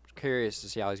I'm curious to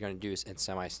see how he's going to do in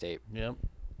semi-state. Yeah,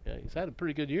 he's had a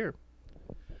pretty good year.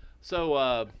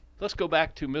 So let's go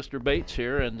back to Mr. Bates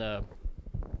here, and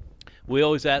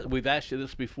we've asked you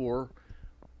this before,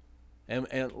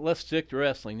 and let's stick to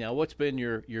wrestling now. What's been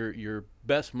your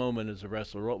best moment as a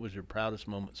wrestler? What was your proudest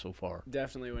moment so far?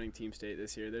 Definitely winning team state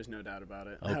this year. There's no doubt about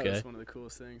it. Okay. That was one of the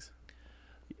coolest things.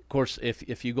 Of course,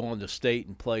 if you go on to state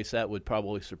and place, that would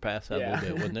probably surpass that a little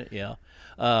bit, wouldn't it? Yeah.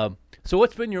 So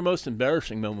what's been your most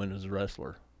embarrassing moment as a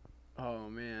wrestler? Oh,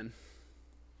 man.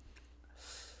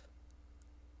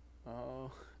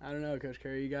 Oh, I don't know, Coach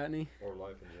Curry. You got any? Or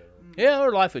life in general. Yeah,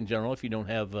 or life in general. If you don't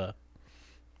have. I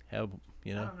don't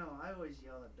know. I always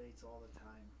yell at Bates all the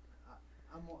time.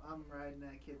 I'm riding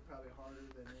that kid probably harder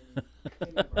than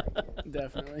anybody kid.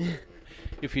 Definitely.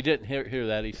 If you didn't hear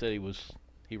that, he said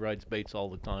he rides Bates all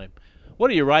the time. What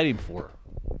are you riding for?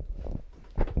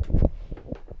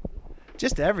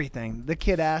 Just everything. The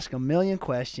kid asks a million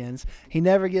questions. He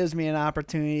never gives me an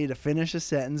opportunity to finish a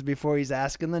sentence before he's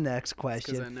asking the next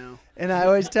question. 'Cause I know. And I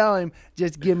always tell him,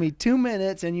 just give me 2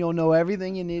 minutes and you'll know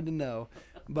everything you need to know.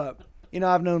 But,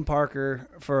 I've known Parker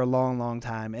for a long, long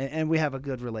time, and we have a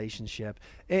good relationship.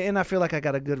 And I feel like I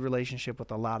got a good relationship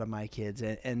with a lot of my kids.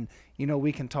 And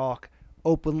we can talk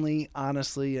openly,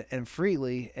 honestly, and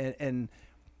freely. And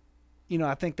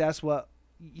I think that's what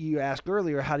you asked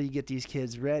earlier, how do you get these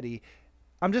kids ready?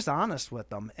 I'm just honest with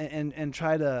them and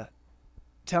try to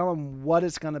tell them what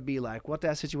it's going to be like, what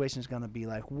that situation is going to be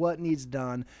like, what needs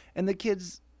done. And the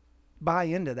kids buy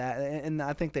into that. And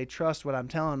I think they trust what I'm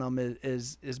telling them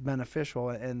is beneficial,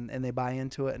 and they buy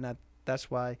into it. And that's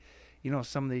why,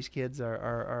 some of these kids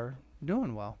are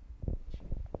doing well.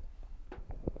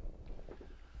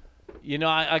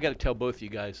 I got to tell both of you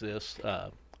guys this.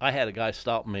 I had a guy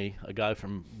stop me, a guy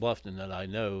from Bluffton that I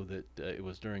know, that it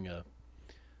was during a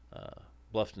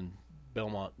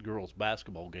Bluffton-Belmont girls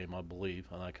basketball game, I believe,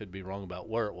 and I could be wrong about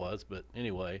where it was, but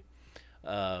anyway,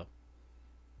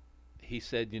 he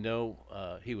said,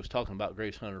 he was talking about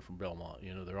Grace Hunter from Belmont,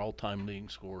 their all-time leading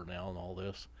scorer now and all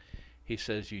this. He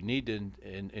says, you need to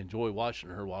enjoy watching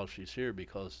her while she's here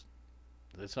because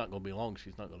it's not going to be long.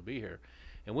 She's not going to be here.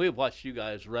 And we have watched you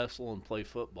guys wrestle and play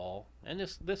football, and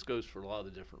this goes for a lot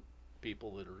of different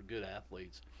people that are good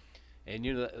athletes. And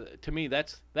to me,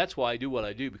 that's why I do what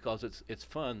I do, because it's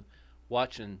fun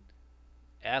watching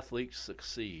athletes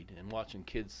succeed and watching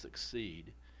kids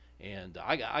succeed. And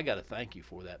I got to thank you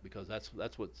for that, because that's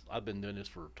what I've been doing this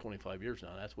for 25 years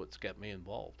now. That's what's kept me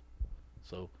involved.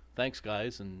 So thanks,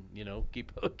 guys, and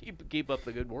keep up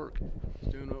the good work.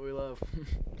 Just doing what we love.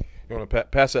 You want to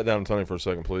pass that down to Tony for a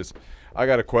second, please? I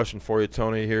got a question for you,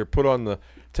 Tony. Here,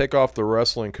 take off the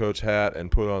wrestling coach hat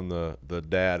and put on the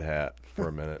dad hat for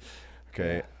a minute.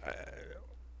 Okay.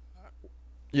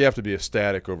 You have to be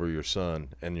ecstatic over your son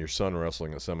and your son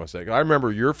wrestling at semi-state. I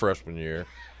remember your freshman year,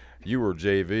 you were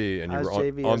JV and you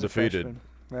were undefeated.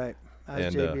 Right. I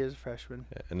was JV as a freshman.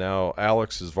 And now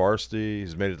Alex is varsity.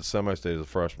 He's made it to semi-state as a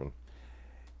freshman.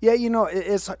 Yeah,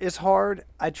 it's hard.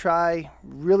 I try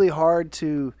really hard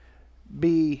to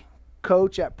be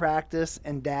coach at practice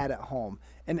and dad at home.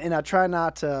 And I try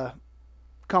not to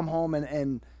come home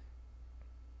and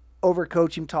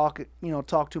overcoach him,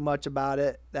 talk too much about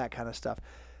it, that kind of stuff.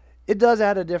 It does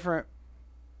add a different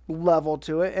level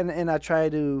to it, and I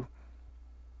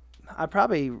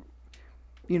probably,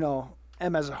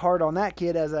 am as hard on that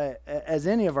kid as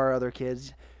any of our other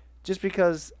kids, just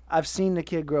because I've seen the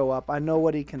kid grow up. I know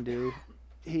what he can do.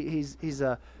 He's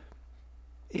a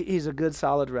good,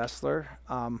 solid wrestler,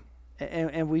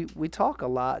 and we talk a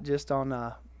lot just on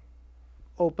a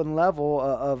open level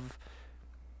of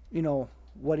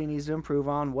what he needs to improve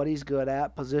on, what he's good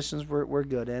at, positions we're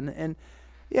good in, and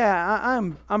yeah,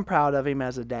 I'm proud of him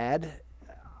as a dad.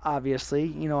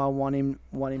 Obviously, I want him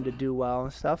to do well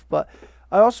and stuff, but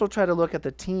I also try to look at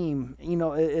the team.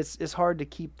 It's hard to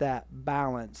keep that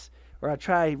balance, or I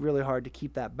try really hard to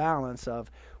keep that balance of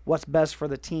what's best for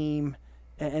the team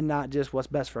and not just what's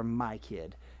best for my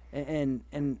kid. And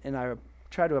I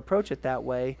try to approach it that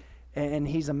way. And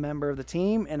he's a member of the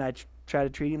team, and I try to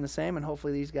treat him the same. And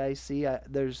hopefully these guys see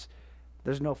there's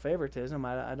no favoritism.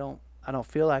 I don't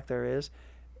feel like there is.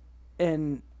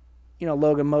 And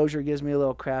Logan Mosier gives me a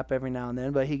little crap every now and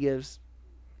then, but he gives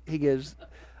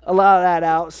a lot of that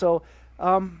out. So,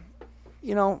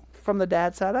 from the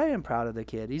dad side, I am proud of the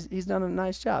kid. He's done a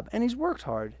nice job, and he's worked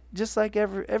hard, just like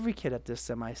every kid at this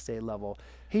semi-state level.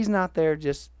 He's not there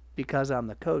just because I'm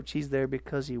the coach. He's there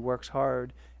because he works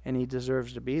hard, and he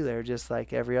deserves to be there, just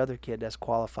like every other kid that's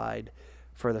qualified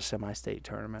for the semi-state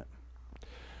tournament.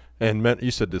 And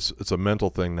you said it's a mental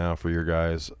thing now for your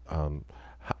guys.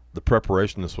 The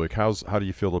preparation this week, how do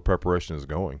you feel the preparation is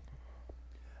going?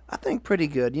 I think pretty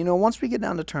good. Once we get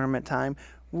down to tournament time,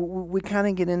 we kind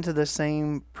of get into the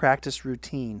same practice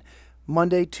routine.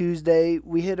 Monday, Tuesday,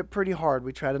 we hit it pretty hard.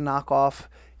 We try to knock off,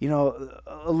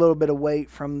 a little bit of weight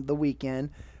from the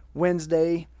weekend.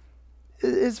 Wednesday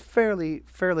is fairly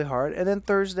hard. And then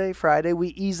Thursday, Friday, we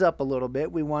ease up a little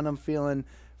bit. We want them feeling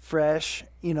fresh,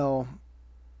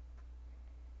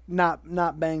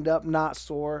 not banged up, not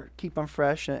sore, keep them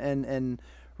fresh and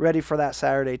ready for that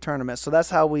Saturday tournament. So that's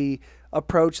how we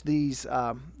approach these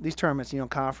tournaments,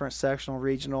 conference, sectional,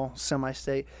 regional,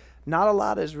 semi-state. Not a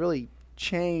lot has really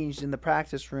changed in the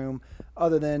practice room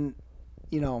other than,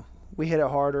 we hit it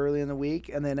hard early in the week,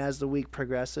 and then as the week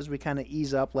progresses, we kind of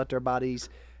ease up, let their bodies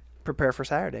prepare for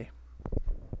Saturday.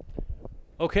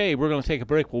 Okay, we're going to take a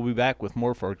break. We'll be back with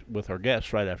more with our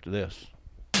guests right after this.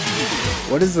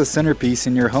 What is the centerpiece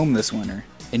in your home this winter?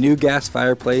 A new gas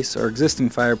fireplace or existing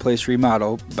fireplace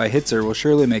remodel by Hitzer will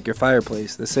surely make your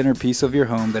fireplace the centerpiece of your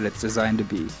home that it's designed to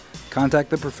be. Contact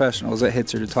the professionals at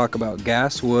Hitzer to talk about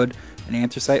gas, wood, and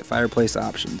anthracite fireplace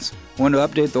options. Want to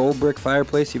update the old brick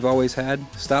fireplace you've always had?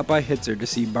 Stop by Hitzer to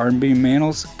see barn beam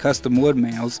mantles, custom wood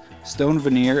mantles, stone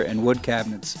veneer, and wood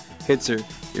cabinets. Hitzer,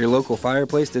 your local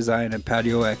fireplace design and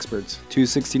patio experts.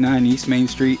 269 East Main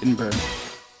Street in Bern.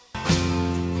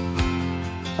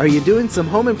 Are you doing some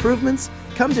home improvements?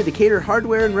 Come to Decatur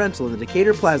Hardware and Rental in the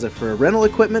Decatur Plaza for rental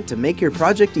equipment to make your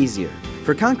project easier.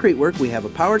 For concrete work, we have a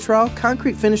power trowel,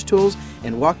 concrete finish tools,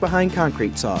 and walk-behind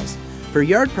concrete saws. For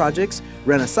yard projects,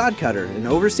 rent a sod cutter, an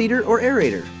overseeder, or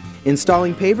aerator.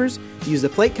 Installing pavers, use the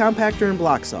plate compactor and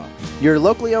block saw. Your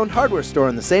locally owned hardware store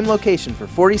in the same location for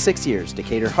 46 years,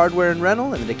 Decatur Hardware and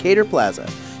Rental in the Decatur Plaza.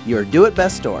 Your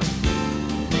do-it-best store.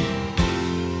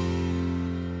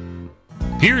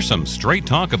 Here's some straight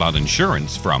talk about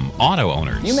insurance from auto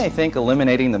owners. You may think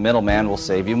eliminating the middleman will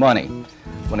save you money.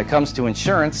 When it comes to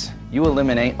insurance, you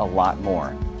eliminate a lot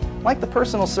more. Like the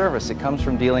personal service that comes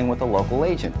from dealing with a local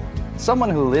agent. Someone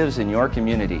who lives in your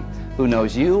community, who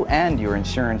knows you and your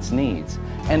insurance needs,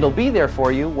 and will be there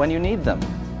for you when you need them.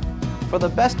 For the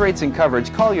best rates and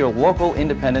coverage, call your local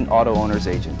independent auto owner's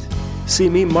agent. See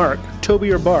me, Mark,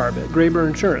 Toby, or Barb at Grayburn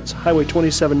Insurance, Highway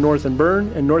 27 North in Bern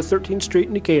and North 13th Street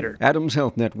in Decatur. Adams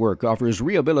Health Network offers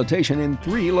rehabilitation in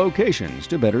 3 locations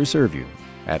to better serve you.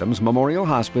 Adams Memorial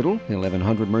Hospital,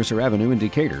 1100 Mercer Avenue in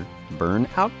Decatur. Bern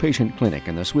Outpatient Clinic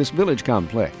in the Swiss Village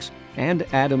Complex. and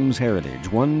Adams Heritage,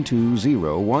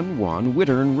 12011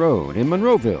 Wittern Road in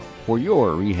Monroeville. For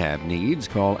your rehab needs,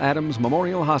 call Adams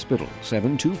Memorial Hospital,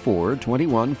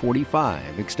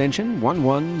 724-2145, extension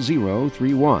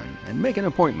 11031, and make an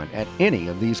appointment at any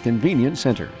of these convenient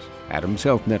centers. Adams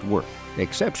Health Network,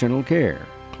 exceptional care,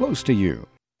 close to you.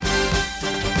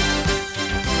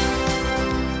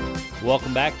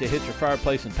 Welcome back to Hitcher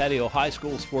Fireplace and Patio High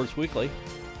School Sports Weekly.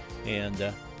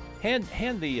 And hand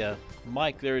the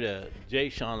mic there to Jay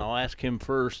Sean. I'll ask him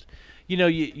first. You know,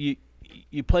 you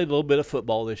played a little bit of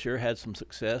football this year, had some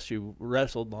success. You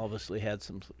wrestled and obviously had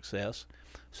some success.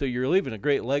 So you're leaving a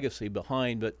great legacy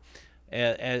behind. But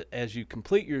as you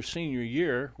complete your senior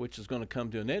year, which is going to come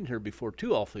to an end here before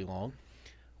too awfully long,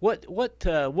 what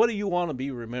do you want to be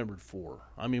remembered for?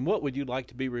 I mean, what would you like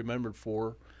to be remembered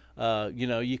for? You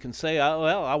know, you can say,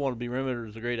 well, I want to be remembered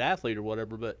as a great athlete or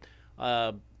whatever, but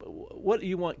what do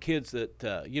you want kids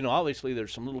that, you know, obviously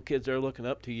there's some little kids there looking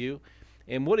up to you,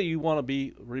 and what do you want to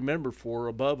be remembered for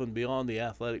above and beyond the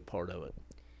athletic part of it?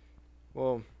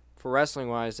 Well, for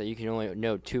wrestling-wise, that you can only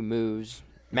know 2 moves,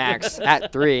 max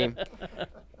at 3,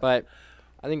 but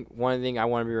I think one thing I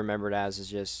want to be remembered as is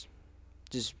just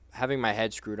having my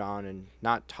head screwed on and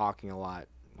not talking a lot.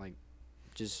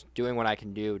 Just doing what I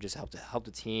can do, just help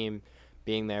the team,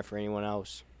 being there for anyone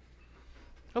else.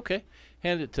 Okay.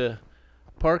 Hand it to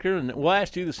Parker, and we'll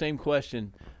ask you the same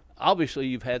question. Obviously,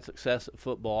 you've had success at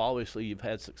football. Obviously, you've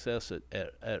had success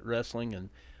at wrestling. And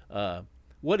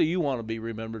what do you want to be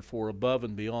remembered for above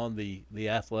and beyond the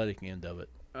athletic end of it?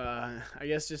 I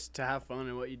guess just to have fun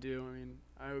in what you do. I mean,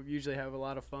 I usually have a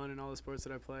lot of fun in all the sports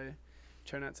that I play.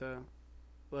 Try not to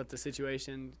let the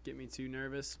situation get me too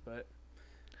nervous, but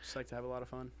just like to have a lot of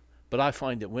fun. But I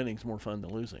find that winning's more fun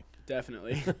than losing.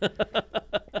 Definitely.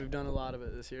 We've done a lot of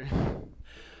it this year.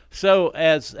 So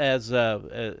as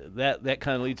that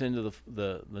kind of leads into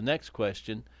the next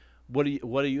question, what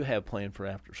do you have planned for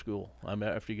after school?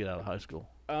 After you get out of high school?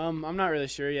 I'm not really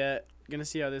sure yet. Gonna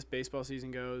see how this baseball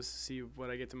season goes. See what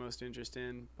I get the most interest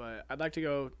in. But I'd like to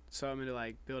go some into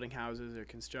like building houses or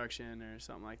construction or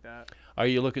something like that. Are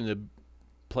you looking to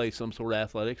play some sort of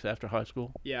athletics after high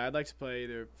school? Yeah, I'd like to play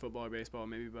either football or baseball,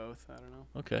 maybe both. I don't know.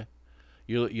 Okay.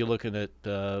 You're looking at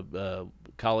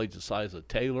college the size of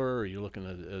Taylor, or you're looking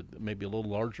at maybe a little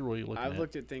larger? What are you looking at? I've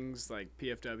looked at things like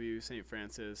PFW, St.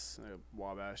 Francis,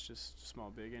 Wabash, just small,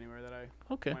 big, anywhere that I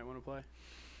might want to play.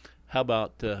 How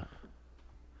about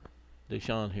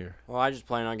Deshaun here? Well, I just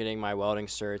plan on getting my welding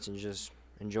certs and just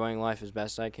enjoying life as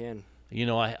best I can. You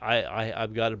know,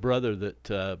 I've got a brother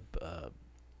that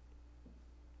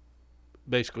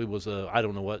basically was I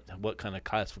don't know what kind of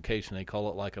classification they call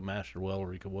it, like a master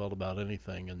welder. He could weld about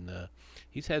anything, and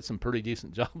he's had some pretty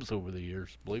decent jobs over the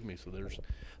years, believe me. So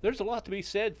there's a lot to be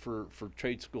said for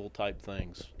trade school type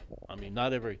things. I mean,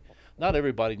 not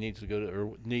everybody needs to go to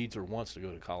or wants to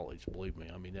go to college, believe me.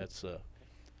 I mean, that's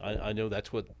I know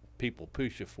that's what people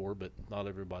push you for, but not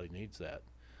everybody needs that.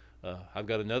 I've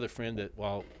got another friend that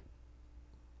while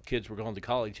kids were going to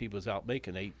college, he was out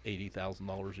making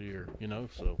 $80,000 a year, you know,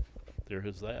 so there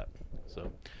is that.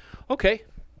 So, okay.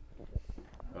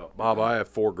 Bob, I have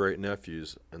 4 great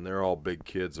nephews, and they're all big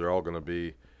kids. They're all going to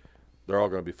be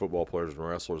football players and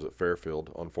wrestlers at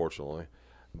Fairfield, unfortunately.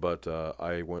 But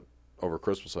I went over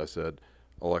Christmas. I said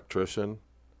electrician,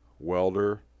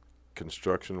 welder,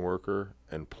 construction worker,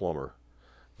 and plumber.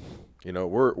 You know,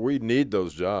 we need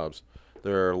those jobs.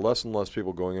 There are less and less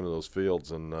people going into those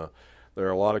fields, and there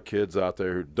are a lot of kids out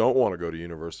there who don't want to go to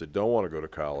university, don't want to go to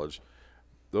college.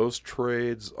 Those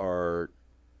trades are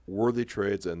worthy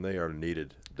trades, and they are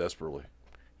needed desperately.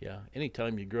 Yeah.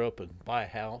 Anytime you grow up and buy a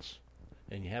house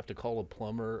and you have to call a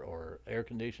plumber or air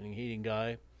conditioning heating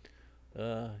guy,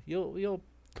 you'll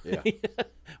yeah.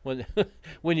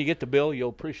 when you get the bill, you'll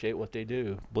appreciate what they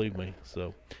do, believe me.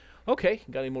 So, okay,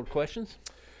 got any more questions?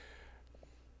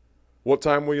 What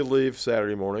time will you leave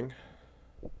Saturday morning?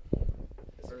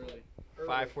 Early.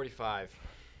 5:45.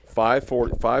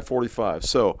 5:45.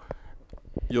 So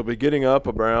you'll be getting up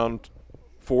around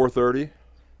 4:30?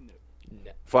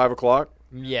 5 o'clock?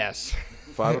 Yes.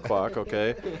 5 o'clock,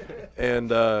 okay.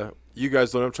 And you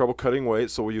guys don't have trouble cutting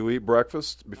weight, so will you eat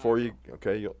breakfast before you –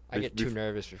 okay. I get too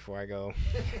nervous before I go.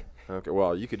 Okay,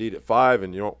 well, you could eat at 5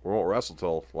 and you won't wrestle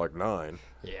till like 9.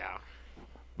 Yeah.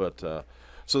 But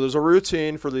so there's a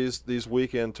routine for these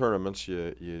weekend tournaments.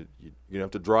 You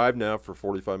have to drive now for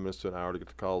 45 minutes to an hour to get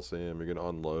to Coliseum. You're going to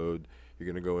unload. You're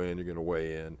going to go in. You're going to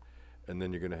weigh in. And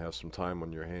then you're going to have some time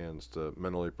on your hands to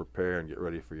mentally prepare and get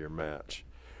ready for your match.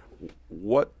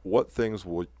 What things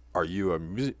are you a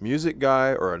music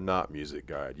guy or a not music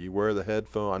guy? Do you wear the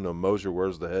headphone? I know Mosier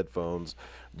wears the headphones.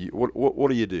 What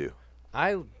do you do?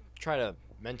 I try to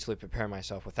mentally prepare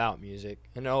myself without music,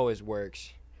 and it always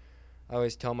works. I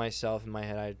always tell myself in my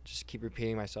head, I just keep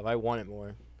repeating myself, I want it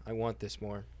more. I want this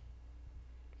more.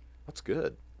 That's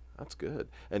good. That's good.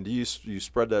 And do you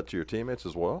spread that to your teammates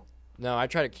as well? No, I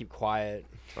try to keep quiet.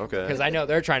 Okay. Because I know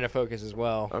they're trying to focus as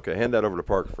well. Okay, hand that over to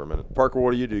Parker for a minute. Parker,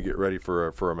 what do you do to get ready for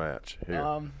a match?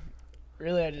 Here.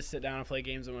 Really, I just sit down and play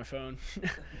games on my phone.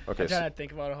 Okay. I try not to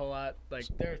think about it a whole lot. Like,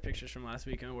 there are pictures from last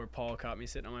weekend where Paul caught me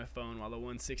sitting on my phone while the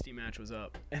 160 match was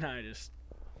up, and I just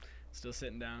still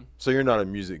sitting down. So you're not a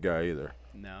music guy either?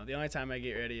 No. The only time I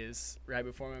get ready is right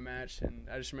before my match, and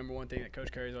I just remember one thing that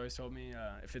Coach Curry's always told me,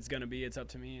 if it's going to be, it's up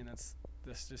to me, and that's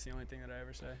just the only thing that I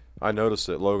ever say. I noticed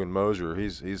that Logan Mosier,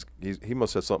 he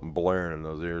must have something blaring in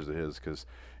those ears of his because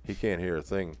he can't hear a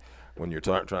thing when you're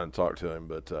trying to talk to him.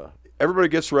 But everybody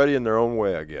gets ready in their own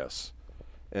way, I guess.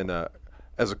 And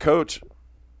as a coach,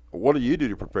 what do you do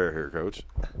to prepare here, Coach?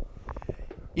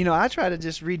 You know, I try to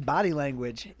just read body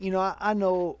language. You know, I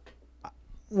know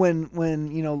when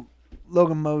you know,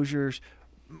 Logan Mosier's,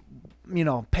 you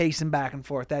know, pacing back and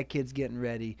forth, that kid's getting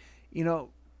ready. You know,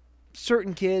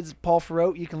 certain kids, Paul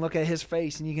Ferrote, you can look at his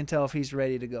face and you can tell if he's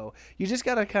ready to go. You just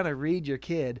got to kind of read your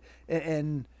kid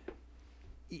and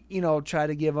you know, try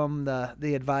to give them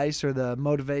the advice or the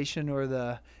motivation or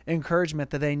the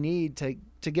encouragement that they need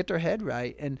to get their head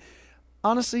right. And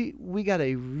honestly, we got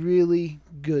a really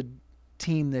good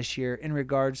team this year in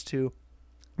regards to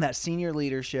that senior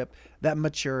leadership, that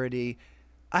maturity.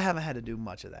 I haven't had to do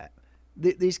much of that.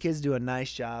 These kids do a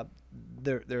nice job.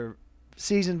 They're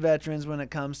seasoned veterans when it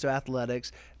comes to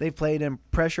athletics. They've played in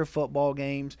pressure football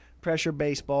games, pressure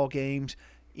baseball games,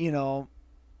 you know,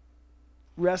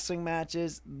 wrestling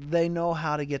matches. They know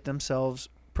how to get themselves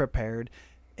prepared.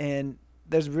 And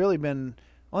there's really been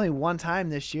only one time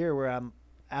this year where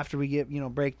after we get, you know,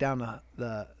 break down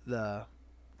the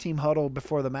team huddle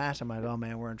before the match, I'm like, oh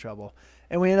man, we're in trouble.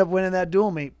 And we end up winning that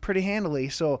dual meet pretty handily.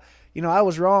 So, you know, I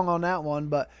was wrong on that one,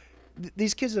 but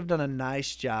these kids have done a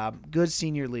nice job, good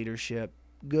senior leadership,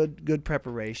 good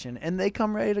preparation, and they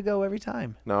come ready to go every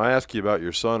time. Now, I asked you about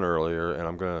your son earlier, and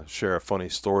I'm going to share a funny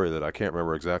story that I can't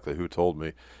remember exactly who told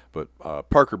me, but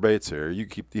Parker Bates here, you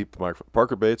keep the microphone.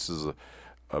 Parker Bates is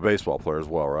a baseball player as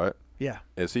well, right? Yeah.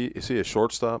 Is he a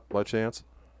shortstop by chance?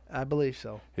 I believe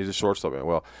so. He's a shortstop.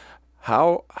 Well,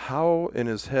 how in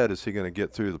his head is he going to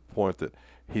get through the point that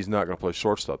he's not going to play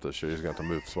shortstop this year? He's going to have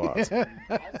to move spots.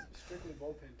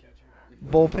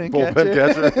 Bullpen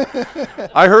catcher.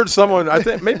 I heard someone, I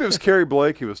think maybe it was Kerry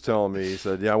Blake, he was telling me, he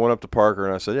said, yeah, I went up to Parker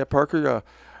and I said, yeah, Parker,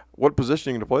 what position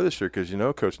are you going to play this year? Because, you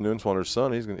know, Coach Nuenswander's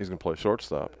son, he's going to play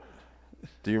shortstop.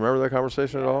 Do you remember that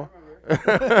conversation at all?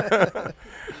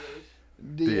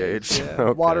 DH. Yeah.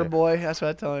 Okay. Water boy, that's what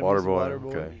I tell him. Water boy. Water boy.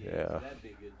 Okay,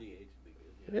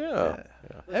 yeah.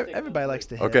 Everybody likes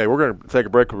to hit. Okay, we're going to take a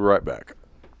break. We'll be right back.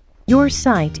 Your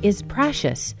sight is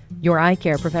precious. Your eye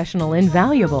care professional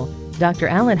invaluable. Dr.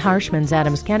 Alan Harshman's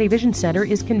Adams County Vision Center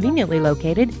is conveniently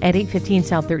located at 815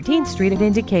 South 13th Street at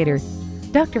Indicator.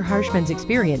 Dr. Harshman's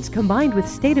experience combined with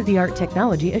state-of-the-art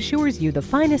technology assures you the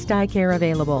finest eye care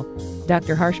available.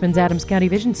 Dr. Harshman's Adams County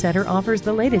Vision Center offers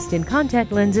the latest in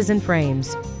contact lenses and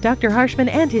frames. Dr. Harshman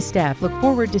and his staff look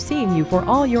forward to seeing you for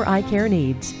all your eye care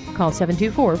needs. Call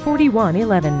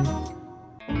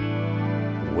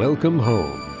 724-4111. Welcome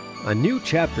home. A new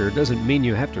chapter doesn't mean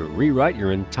you have to rewrite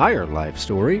your entire life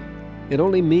story. It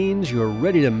only means you're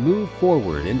ready to move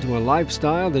forward into a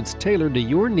lifestyle that's tailored to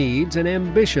your needs and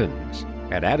ambitions.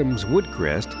 At Adams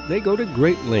Woodcrest, they go to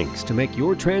great lengths to make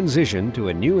your transition to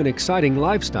a new and exciting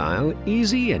lifestyle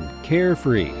easy and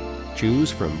carefree.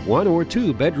 Choose from 1 or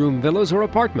 2 bedroom villas or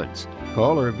apartments.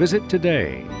 Call or visit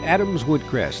today. Adams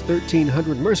Woodcrest,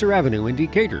 1300 Mercer Avenue in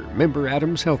Decatur. Member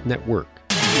Adams Health Network.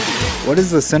 What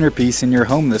is the centerpiece in your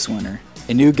home this winter?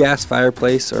 A new gas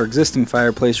fireplace or existing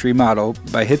fireplace remodel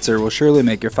by Hitzer will surely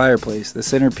make your fireplace the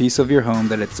centerpiece of your home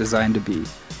that it's designed to be.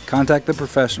 Contact the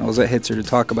professionals at Hitzer to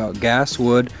talk about gas,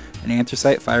 wood, and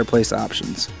anthracite fireplace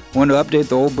options. Want to update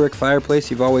the old brick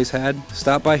fireplace you've always had?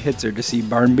 Stop by Hitzer to see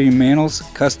barn beam manels,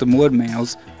 custom wood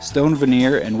manels, stone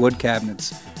veneer, and wood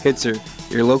cabinets. Hitzer,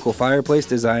 your local fireplace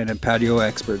design and patio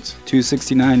experts.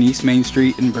 269 East Main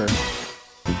Street in Bern.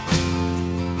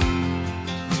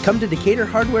 Come to Decatur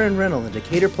Hardware and Rental in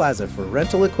Decatur Plaza for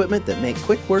rental equipment that make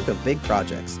quick work of big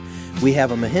projects. We have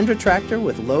a Mahindra tractor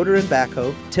with loader and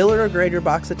backhoe, tiller or grader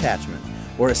box attachment,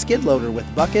 or a skid loader with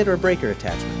bucket or breaker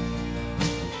attachment.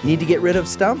 Need to get rid of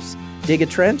stumps, dig a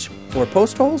trench, or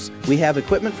post holes? We have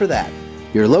equipment for that.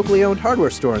 Your locally owned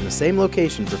hardware store in the same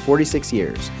location for 46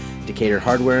 years. Decatur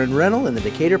Hardware and Rental in the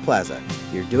Decatur Plaza,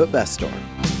 your do-it-best store.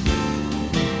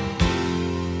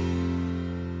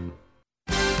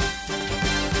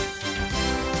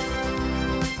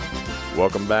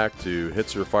 Welcome back to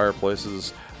Hitzer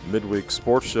Fireplace's midweek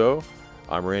sports show.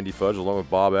 I'm Randy Fudge along with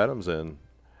Bob Adams and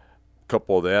a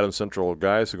couple of the Adams Central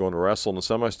guys who are going to wrestle in the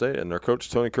semi-state and their coach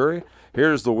Tony Curry.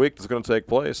 Here's the week that's going to take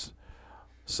place.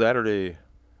 Thursday,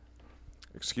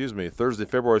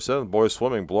 February 7th, boys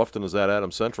swimming, Bluffton is at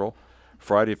Adams Central.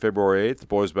 Friday, February 8th,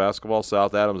 boys basketball,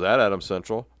 South Adams at Adams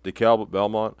Central. DeKalb at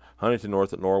Belmont, Huntington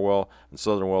North at Norwell, and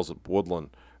Southern Wells at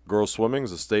Woodland. Girls swimming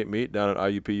is a state meet down at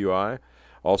IUPUI.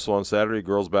 Also on Saturday,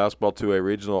 girls basketball 2A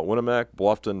regional at Winnemac,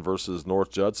 Bluffton versus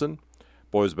North Judson.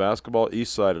 Boys basketball,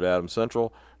 East Side at Adams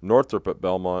Central, Northrop at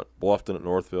Belmont, Bluffton at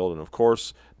Northfield, and of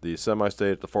course, the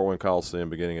semi-state at the Fort Wayne Coliseum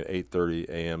beginning at 8:30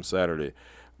 a.m. Saturday.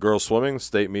 Girls swimming,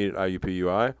 state meet at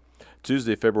IUPUI.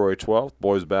 Tuesday, February 12th,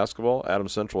 boys basketball,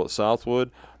 Adams Central at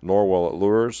Southwood, Norwell at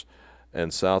Lures,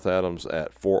 and South Adams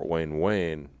at Fort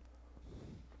Wayne.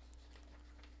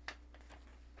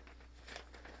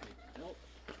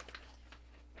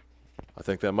 I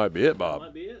think that might be it, Bob. That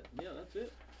might be it. Yeah, that's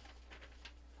it.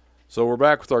 So we're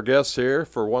back with our guests here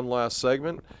for one last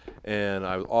segment, and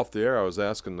off the air I was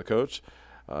asking the coach,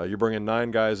 you're bringing 9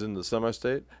 guys into the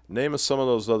semi-state. Name us some of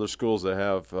those other schools that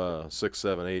have 6,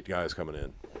 7, 8 guys coming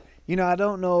in. You know, I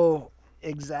don't know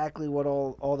exactly what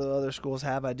all the other schools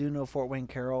have. I do know Fort Wayne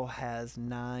Carroll has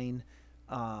 9.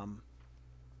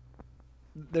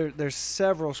 There's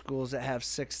several schools that have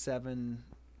 6, 7,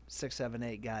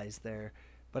 8 guys there,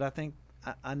 but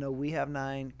I know we have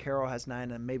 9, Carroll has 9,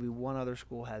 and maybe one other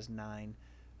school has 9.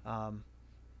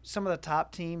 Some of the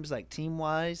top teams, like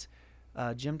team-wise,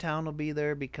 Jimtown will be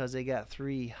there because they got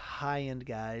 3 high-end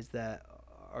guys that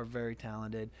are very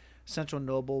talented. Central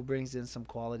Noble brings in some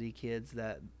quality kids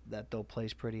that they'll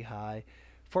place pretty high.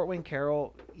 Fort Wayne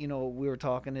Carroll, you know, we were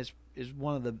talking, is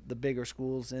one of the bigger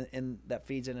schools in that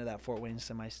feeds into that Fort Wayne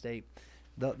semi-state.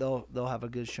 They'll have a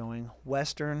good showing.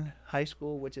 Western High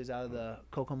School, which is out of the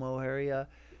Kokomo area,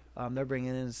 they're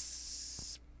bringing in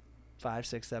 5,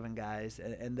 6, 7 guys,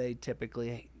 and they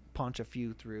typically punch a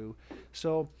few through.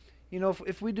 So, you know,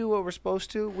 if we do what we're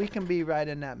supposed to, we can be right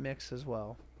in that mix as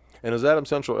well. And has Adams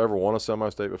Central ever won a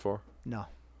semi-state before? No.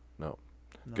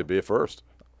 Could be a first.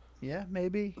 Yeah,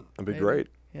 maybe. That'd be great.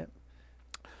 Yep.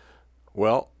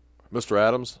 Well, Mr.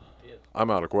 Adams, yes. I'm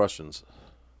out of questions.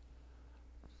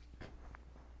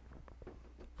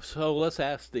 So let's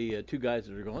ask the 2 guys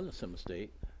that are going to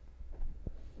semi-state.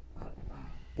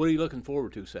 What are you looking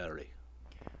forward to Saturday?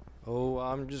 Oh,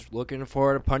 I'm just looking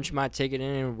forward to punching my ticket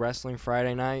in wrestling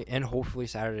Friday night and hopefully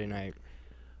Saturday night.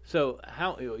 So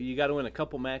how you got to win a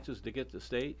couple matches to get to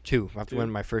state? 2. I have to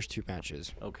win my first 2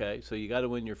 matches. Okay, so you got to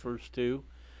win your first 2,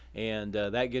 and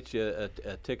that gets you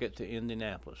a ticket to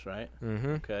Indianapolis, right?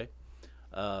 Mm-hmm. Okay.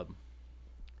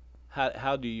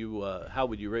 How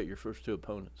would you rate your first 2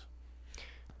 opponents?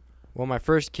 Well, my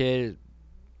first kid,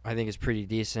 I think, is pretty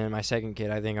decent. My second kid,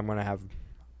 I think I'm gonna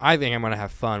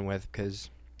have fun with because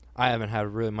I haven't had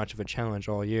really much of a challenge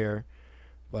all year,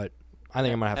 but I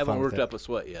think I'm gonna have fun. Haven't with worked it. up a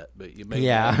sweat yet, but you may.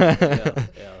 Yeah.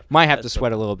 Might have to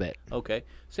sweat a little bit. Okay.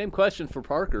 Same question for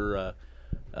Parker.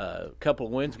 A couple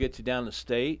of wins get you down to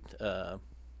state.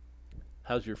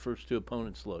 How's your first 2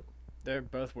 opponents look? They're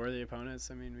both worthy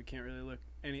opponents. I mean, we can't really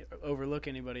overlook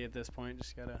anybody at this point.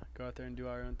 Just gotta go out there and do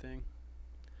our own thing.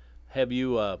 Have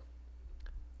you?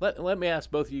 Let me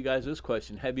ask both of you guys this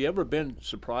question: have you ever been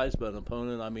surprised by an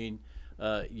opponent? I mean,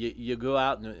 you go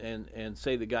out and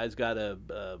say the guy's got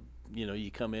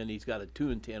you come in, he's got a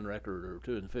 2-10 record or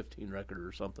 2-15 record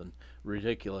or something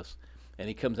ridiculous, and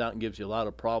he comes out and gives you a lot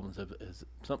of problems. Has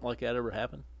something like that ever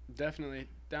happened? Definitely.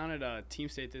 Down at Team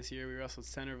State this year, we wrestled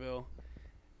Centerville,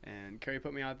 and Curry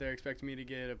put me out there expecting me to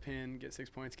get a pin, get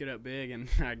 6 points, get up big, and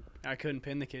I couldn't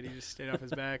pin the kid. He just stayed off his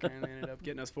back, and ended up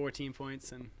getting us 14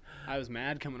 points, and I was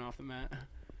mad coming off the mat.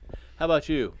 How about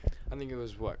you? I think it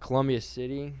was, Columbia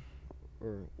City?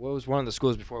 Or what was one of the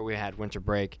schools before we had winter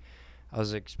break. I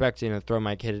was expecting to throw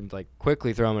my kid and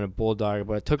quickly throw him in a bulldog,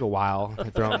 but it took a while to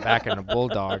throw him back in a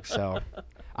bulldog. So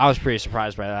I was pretty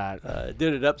surprised by that.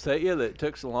 Did it upset you that it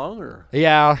took so long, or?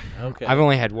 Yeah. Okay. I've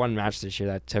only had 1 match this year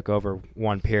that took over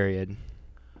 1 period.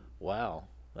 Wow,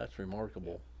 that's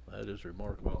remarkable. That is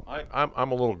remarkable.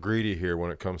 I'm a little greedy here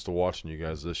when it comes to watching you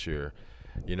guys this year.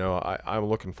 You know, I'm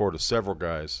looking forward to several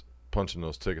guys punching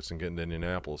those tickets and getting to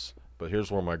Indianapolis. But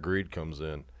here's where my greed comes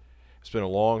in. It's been a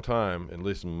long time, at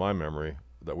least in my memory,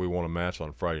 that we won a match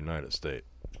on Friday night at state.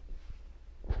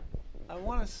 I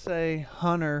want to say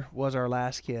Hunter was our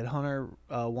last kid. Hunter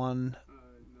won.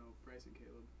 No, Bryce and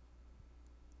Caleb.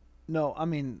 No, I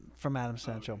mean from Adams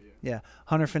Central. Yeah,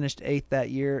 Hunter finished 8th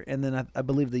that year, and then I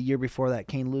believe the year before that,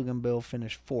 Kane Luganbill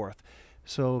finished 4th.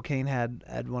 So Kane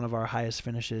had one of our highest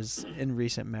finishes in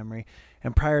recent memory.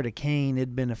 And prior to Kane,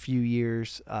 it'd been a few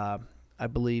years. I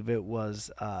believe it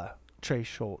was Trey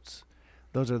Schultz.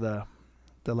 Those are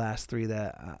the last three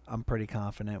that I'm pretty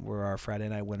confident were our Friday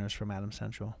night winners from Adams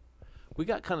Central. We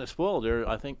got kind of spoiled there.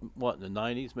 I think, in the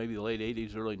 90s, maybe the late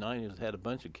 80s, early 90s, had a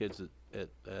bunch of kids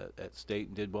at state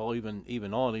and did well,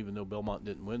 even though Belmont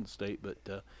didn't win the state,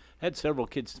 but had several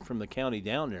kids from the county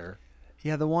down there.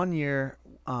 Yeah, the one year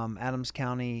Adams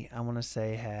County, I want to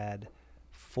say, had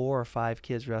 4 or 5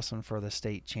 kids wrestling for the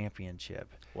state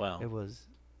championship. Wow. It was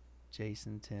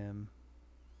Jason, Tim,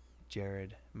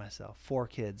 Jared, myself, 4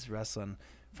 kids wrestling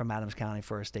from Adams County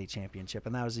for a state championship,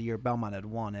 and that was the year Belmont had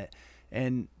won it.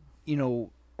 And the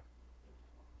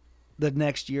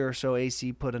next year or so,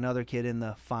 AC put another kid in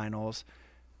the finals,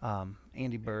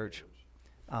 Andy Birch,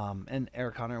 and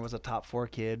Eric Hunter was a top 4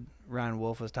 kid. Ryan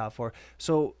Wolf was top 4.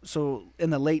 So in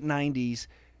the late 90s,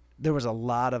 there was a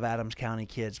lot of Adams County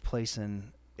kids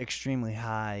placing extremely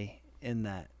high in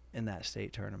that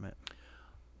state tournament.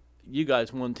 You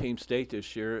guys won team state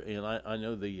this year, and I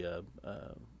know the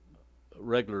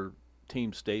regular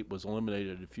team state was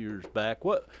eliminated a few years back.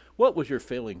 What was your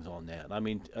feelings on that? I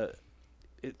mean,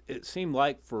 it seemed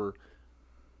like for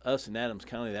us in Adams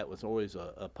County that was always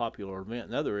a popular event.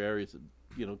 In other areas,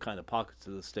 kind of pockets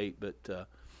of the state, but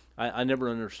I never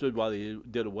understood why they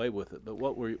did away with it. But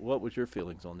what was your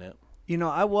feelings on that?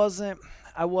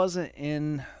 I wasn't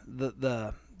in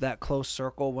that close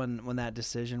circle when that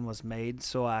decision was made,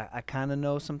 so I kind of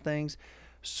know some things.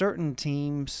 Certain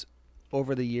teams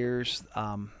over the years,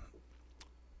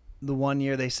 the one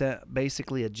year they sent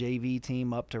basically a JV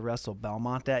team up to wrestle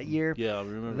Belmont that year. Yeah, I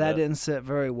remember that. Didn't sit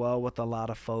very well with a lot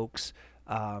of folks,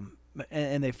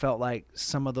 and they felt like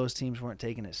some of those teams weren't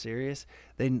taking it serious.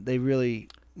 They really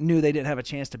knew they didn't have a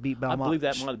chance to beat Belmont. I believe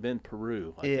that might have been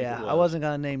Peru. I wasn't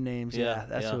going to name names.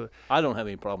 That's yeah. Who, I don't have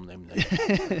any problem naming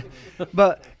names.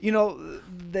 But,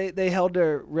 they held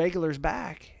their regulars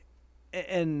back.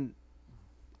 And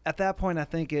at that point, I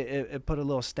think it put a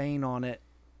little stain on it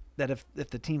that if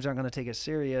the teams aren't going to take it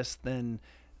serious, then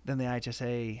the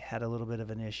IHSA had a little bit of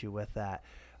an issue with that.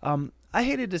 I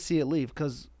hated to see it leave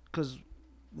because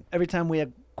every time we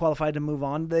had qualified to move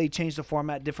on, they changed the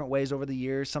format different ways over the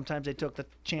years. Sometimes they took the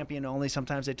champion only.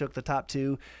 Sometimes they took the top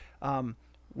 2.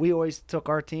 We always took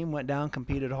our team, went down,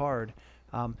 competed hard.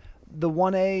 The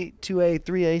 1A, 2A,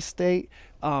 3A state.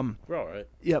 We're all right.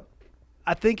 Yep.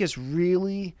 I think it's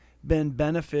really been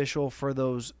beneficial for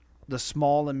the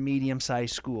small and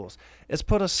medium-sized schools. It's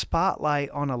put a spotlight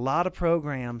on a lot of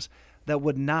programs that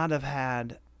would not have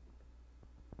had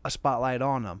a spotlight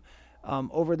on them.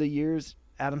 Over the years,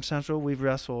 Adams Central, we've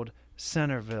wrestled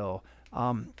Centerville.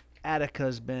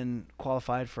 Attica's been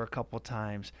qualified for a couple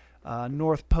times.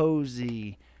 North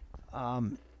Posey,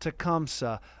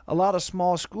 Tecumseh. A lot of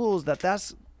small schools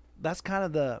that's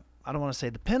kind of I don't want to say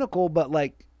the pinnacle, but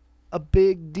like a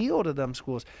big deal to them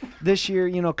schools. This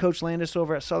year, Coach Landis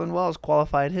over at Southern Wells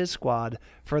qualified his squad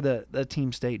for the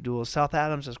team state duels. South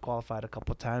Adams has qualified a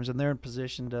couple times, and they're in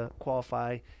position to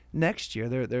qualify next year.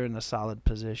 They're in a solid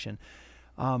position.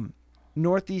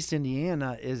 Northeast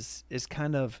Indiana is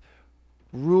kind of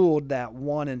ruled that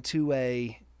 1 and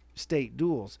 2A state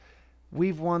duels.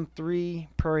 We've won 3.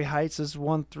 Prairie Heights has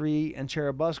won 3, and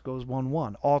Cherubusco's won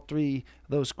 1. All 3 of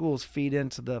those schools feed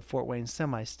into the Fort Wayne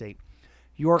semi-state.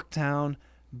 Yorktown,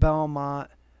 Belmont,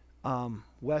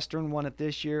 Western won it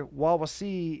this year.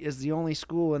 Wawasee is the only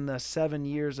school in the 7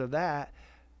 years of that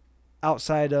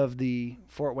outside of the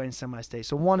Fort Wayne semi-state.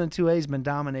 So 1 and 2A has been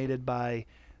dominated by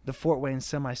the Fort Wayne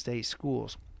semi-state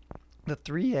schools. The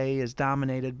 3A is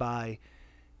dominated by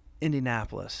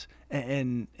Indianapolis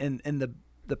and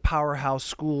the powerhouse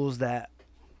schools that,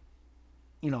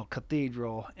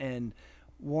 Cathedral and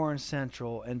Warren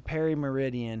Central and Perry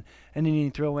Meridian, and then you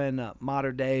throw in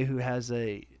Mater Dei, who has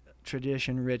a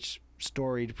tradition-rich,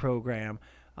 storied program,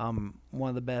 one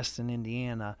of the best in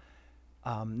Indiana.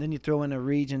 Then you throw in a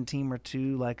region team or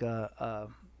two, like a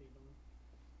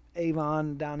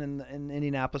Avon down in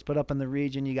Indianapolis, but up in the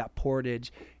region you got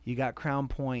Portage, you got Crown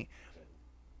Point,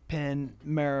 Penn,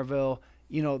 Maryville.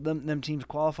 Them teams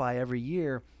qualify every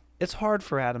year. It's hard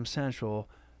for Adams Central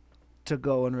to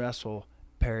go and wrestle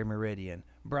Perry Meridian,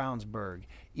 Brownsburg.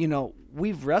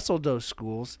 We've wrestled those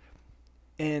schools,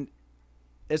 and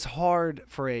it's hard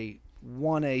for a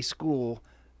 1A school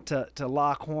to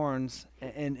lock horns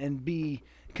and be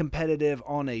competitive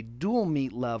on a dual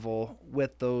meet level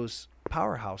with those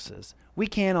powerhouses. We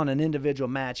can on an individual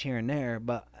match here and there,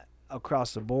 but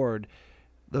across the board,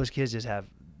 those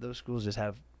schools just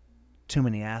have too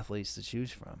many athletes to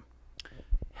choose from.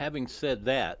 Having said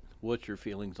that, what's your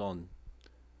feelings on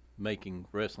making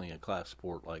wrestling a class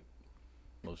sport like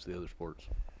most of the other sports?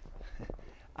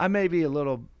 I may be a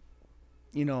little,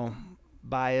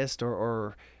 biased,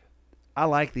 or I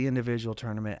like the individual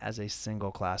tournament as a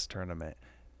single class tournament.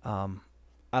 I'm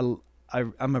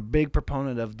a big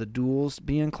proponent of the duals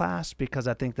being class because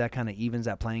I think that kind of evens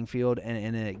that playing field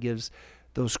and it gives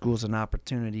those schools an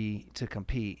opportunity to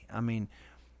compete. I mean,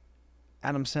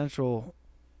 Adams Central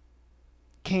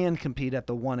can compete at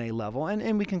the 1A level,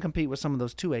 and we can compete with some of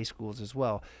those 2A schools as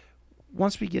well.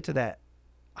 Once we get to that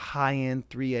high-end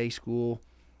 3A school,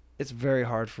 it's very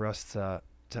hard for us to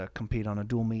compete on a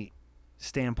dual meet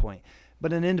standpoint.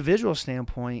 But an individual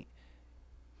standpoint,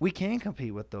 we can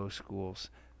compete with those schools.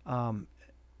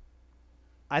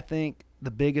 I think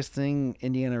the biggest thing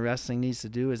Indiana Wrestling needs to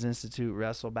do is institute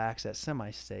wrestlebacks at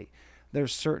semi-state.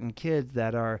 There's certain kids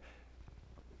that are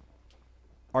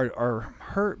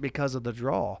hurt because of the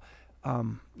draw.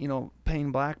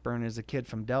 Payne Blackburn is a kid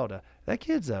from Delta. That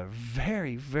kid's a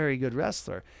very, very good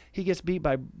wrestler. He gets beat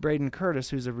by Braden Curtis,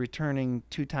 who's a returning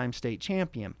 2-time state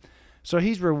champion. So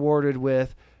he's rewarded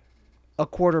with a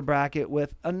quarter bracket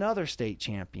with another state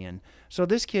champion. So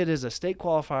this kid is a state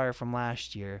qualifier from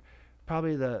last year,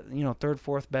 probably the third,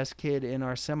 fourth best kid in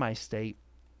our semi-state,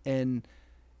 and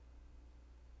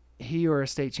he or a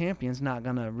state champion's not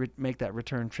going to make that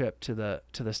return trip to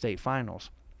the state finals.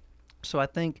 So I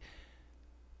think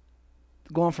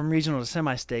going from regional to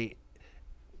semi-state,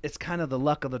 it's kind of the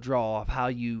luck of the draw of how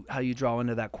you draw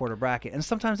into that quarter bracket, and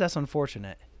sometimes that's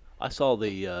unfortunate. I saw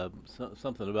the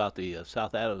something about the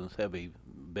South Adams Heavy,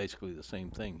 basically the same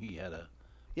thing. He had a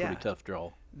pretty tough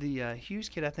draw. The Hughes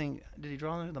kid, I think, did he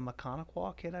draw into the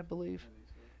Mechanical kid, I believe?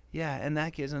 Yeah, and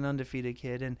that kid's an undefeated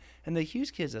kid, and the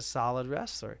Hughes kid's a solid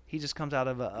wrestler. He just comes out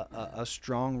of a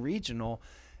strong regional,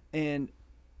 and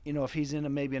if he's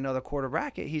in maybe another quarter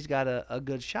bracket, he's got a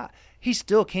good shot. He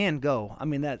still can go. I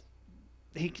mean, that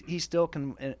he still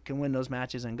can win those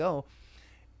matches and go.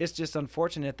 It's just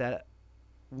unfortunate that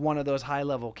one of those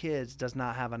high-level kids does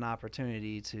not have an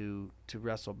opportunity to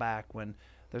wrestle back when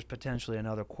there's potentially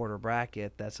another quarter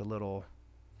bracket that's a little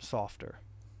softer.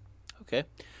 Okay.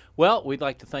 Well, we'd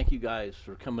like to thank you guys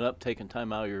for coming up, taking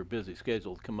time out of your busy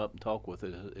schedule to come up and talk with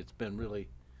us. It's been really,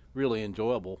 really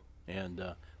enjoyable, and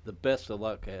the best of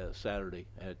luck Saturday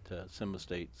at Sema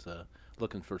State's.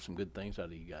 Looking for some good things out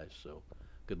of you guys. So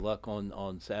good luck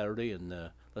on Saturday, and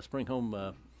let's bring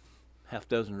home half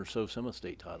dozen or so Sema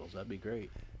State titles. That'd be great.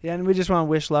 Yeah, and we just want to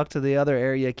wish luck to the other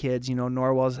area kids.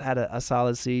 Norwell's had a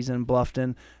solid season.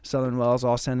 Bluffton, Southern Wells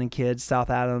all sending kids. South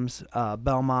Adams,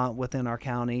 Belmont within our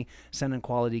county sending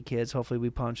quality kids. Hopefully we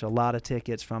punch a lot of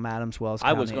tickets from Adams Wells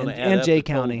County. I was going to add and up Jay the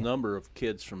County. total number of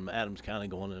kids from Adams County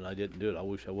going, and I didn't do it. I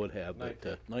wish I would have,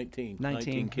 but 19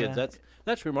 kids. Yeah.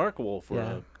 That's remarkable for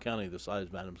a county the size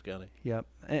of Adams County. Yep,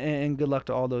 and good luck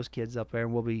to all those kids up there,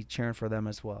 and we'll be cheering for them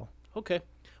as well. Okay.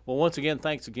 Well, once again,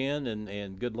 thanks again,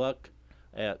 and good luck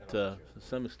at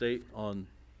Sema State on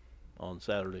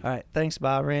Saturday. All right. Thanks,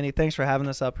 Bob. Randy, thanks for having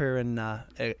us up here and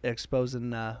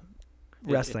exposing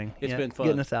wrestling. It's been fun.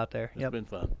 Getting us out there. It's been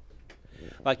fun.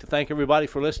 I'd like to thank everybody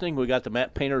for listening. We got the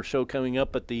Matt Painter Show coming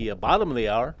up at the bottom of the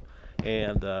hour.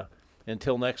 And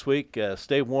until next week,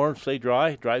 stay warm, stay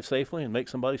dry, drive safely, and make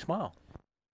somebody smile.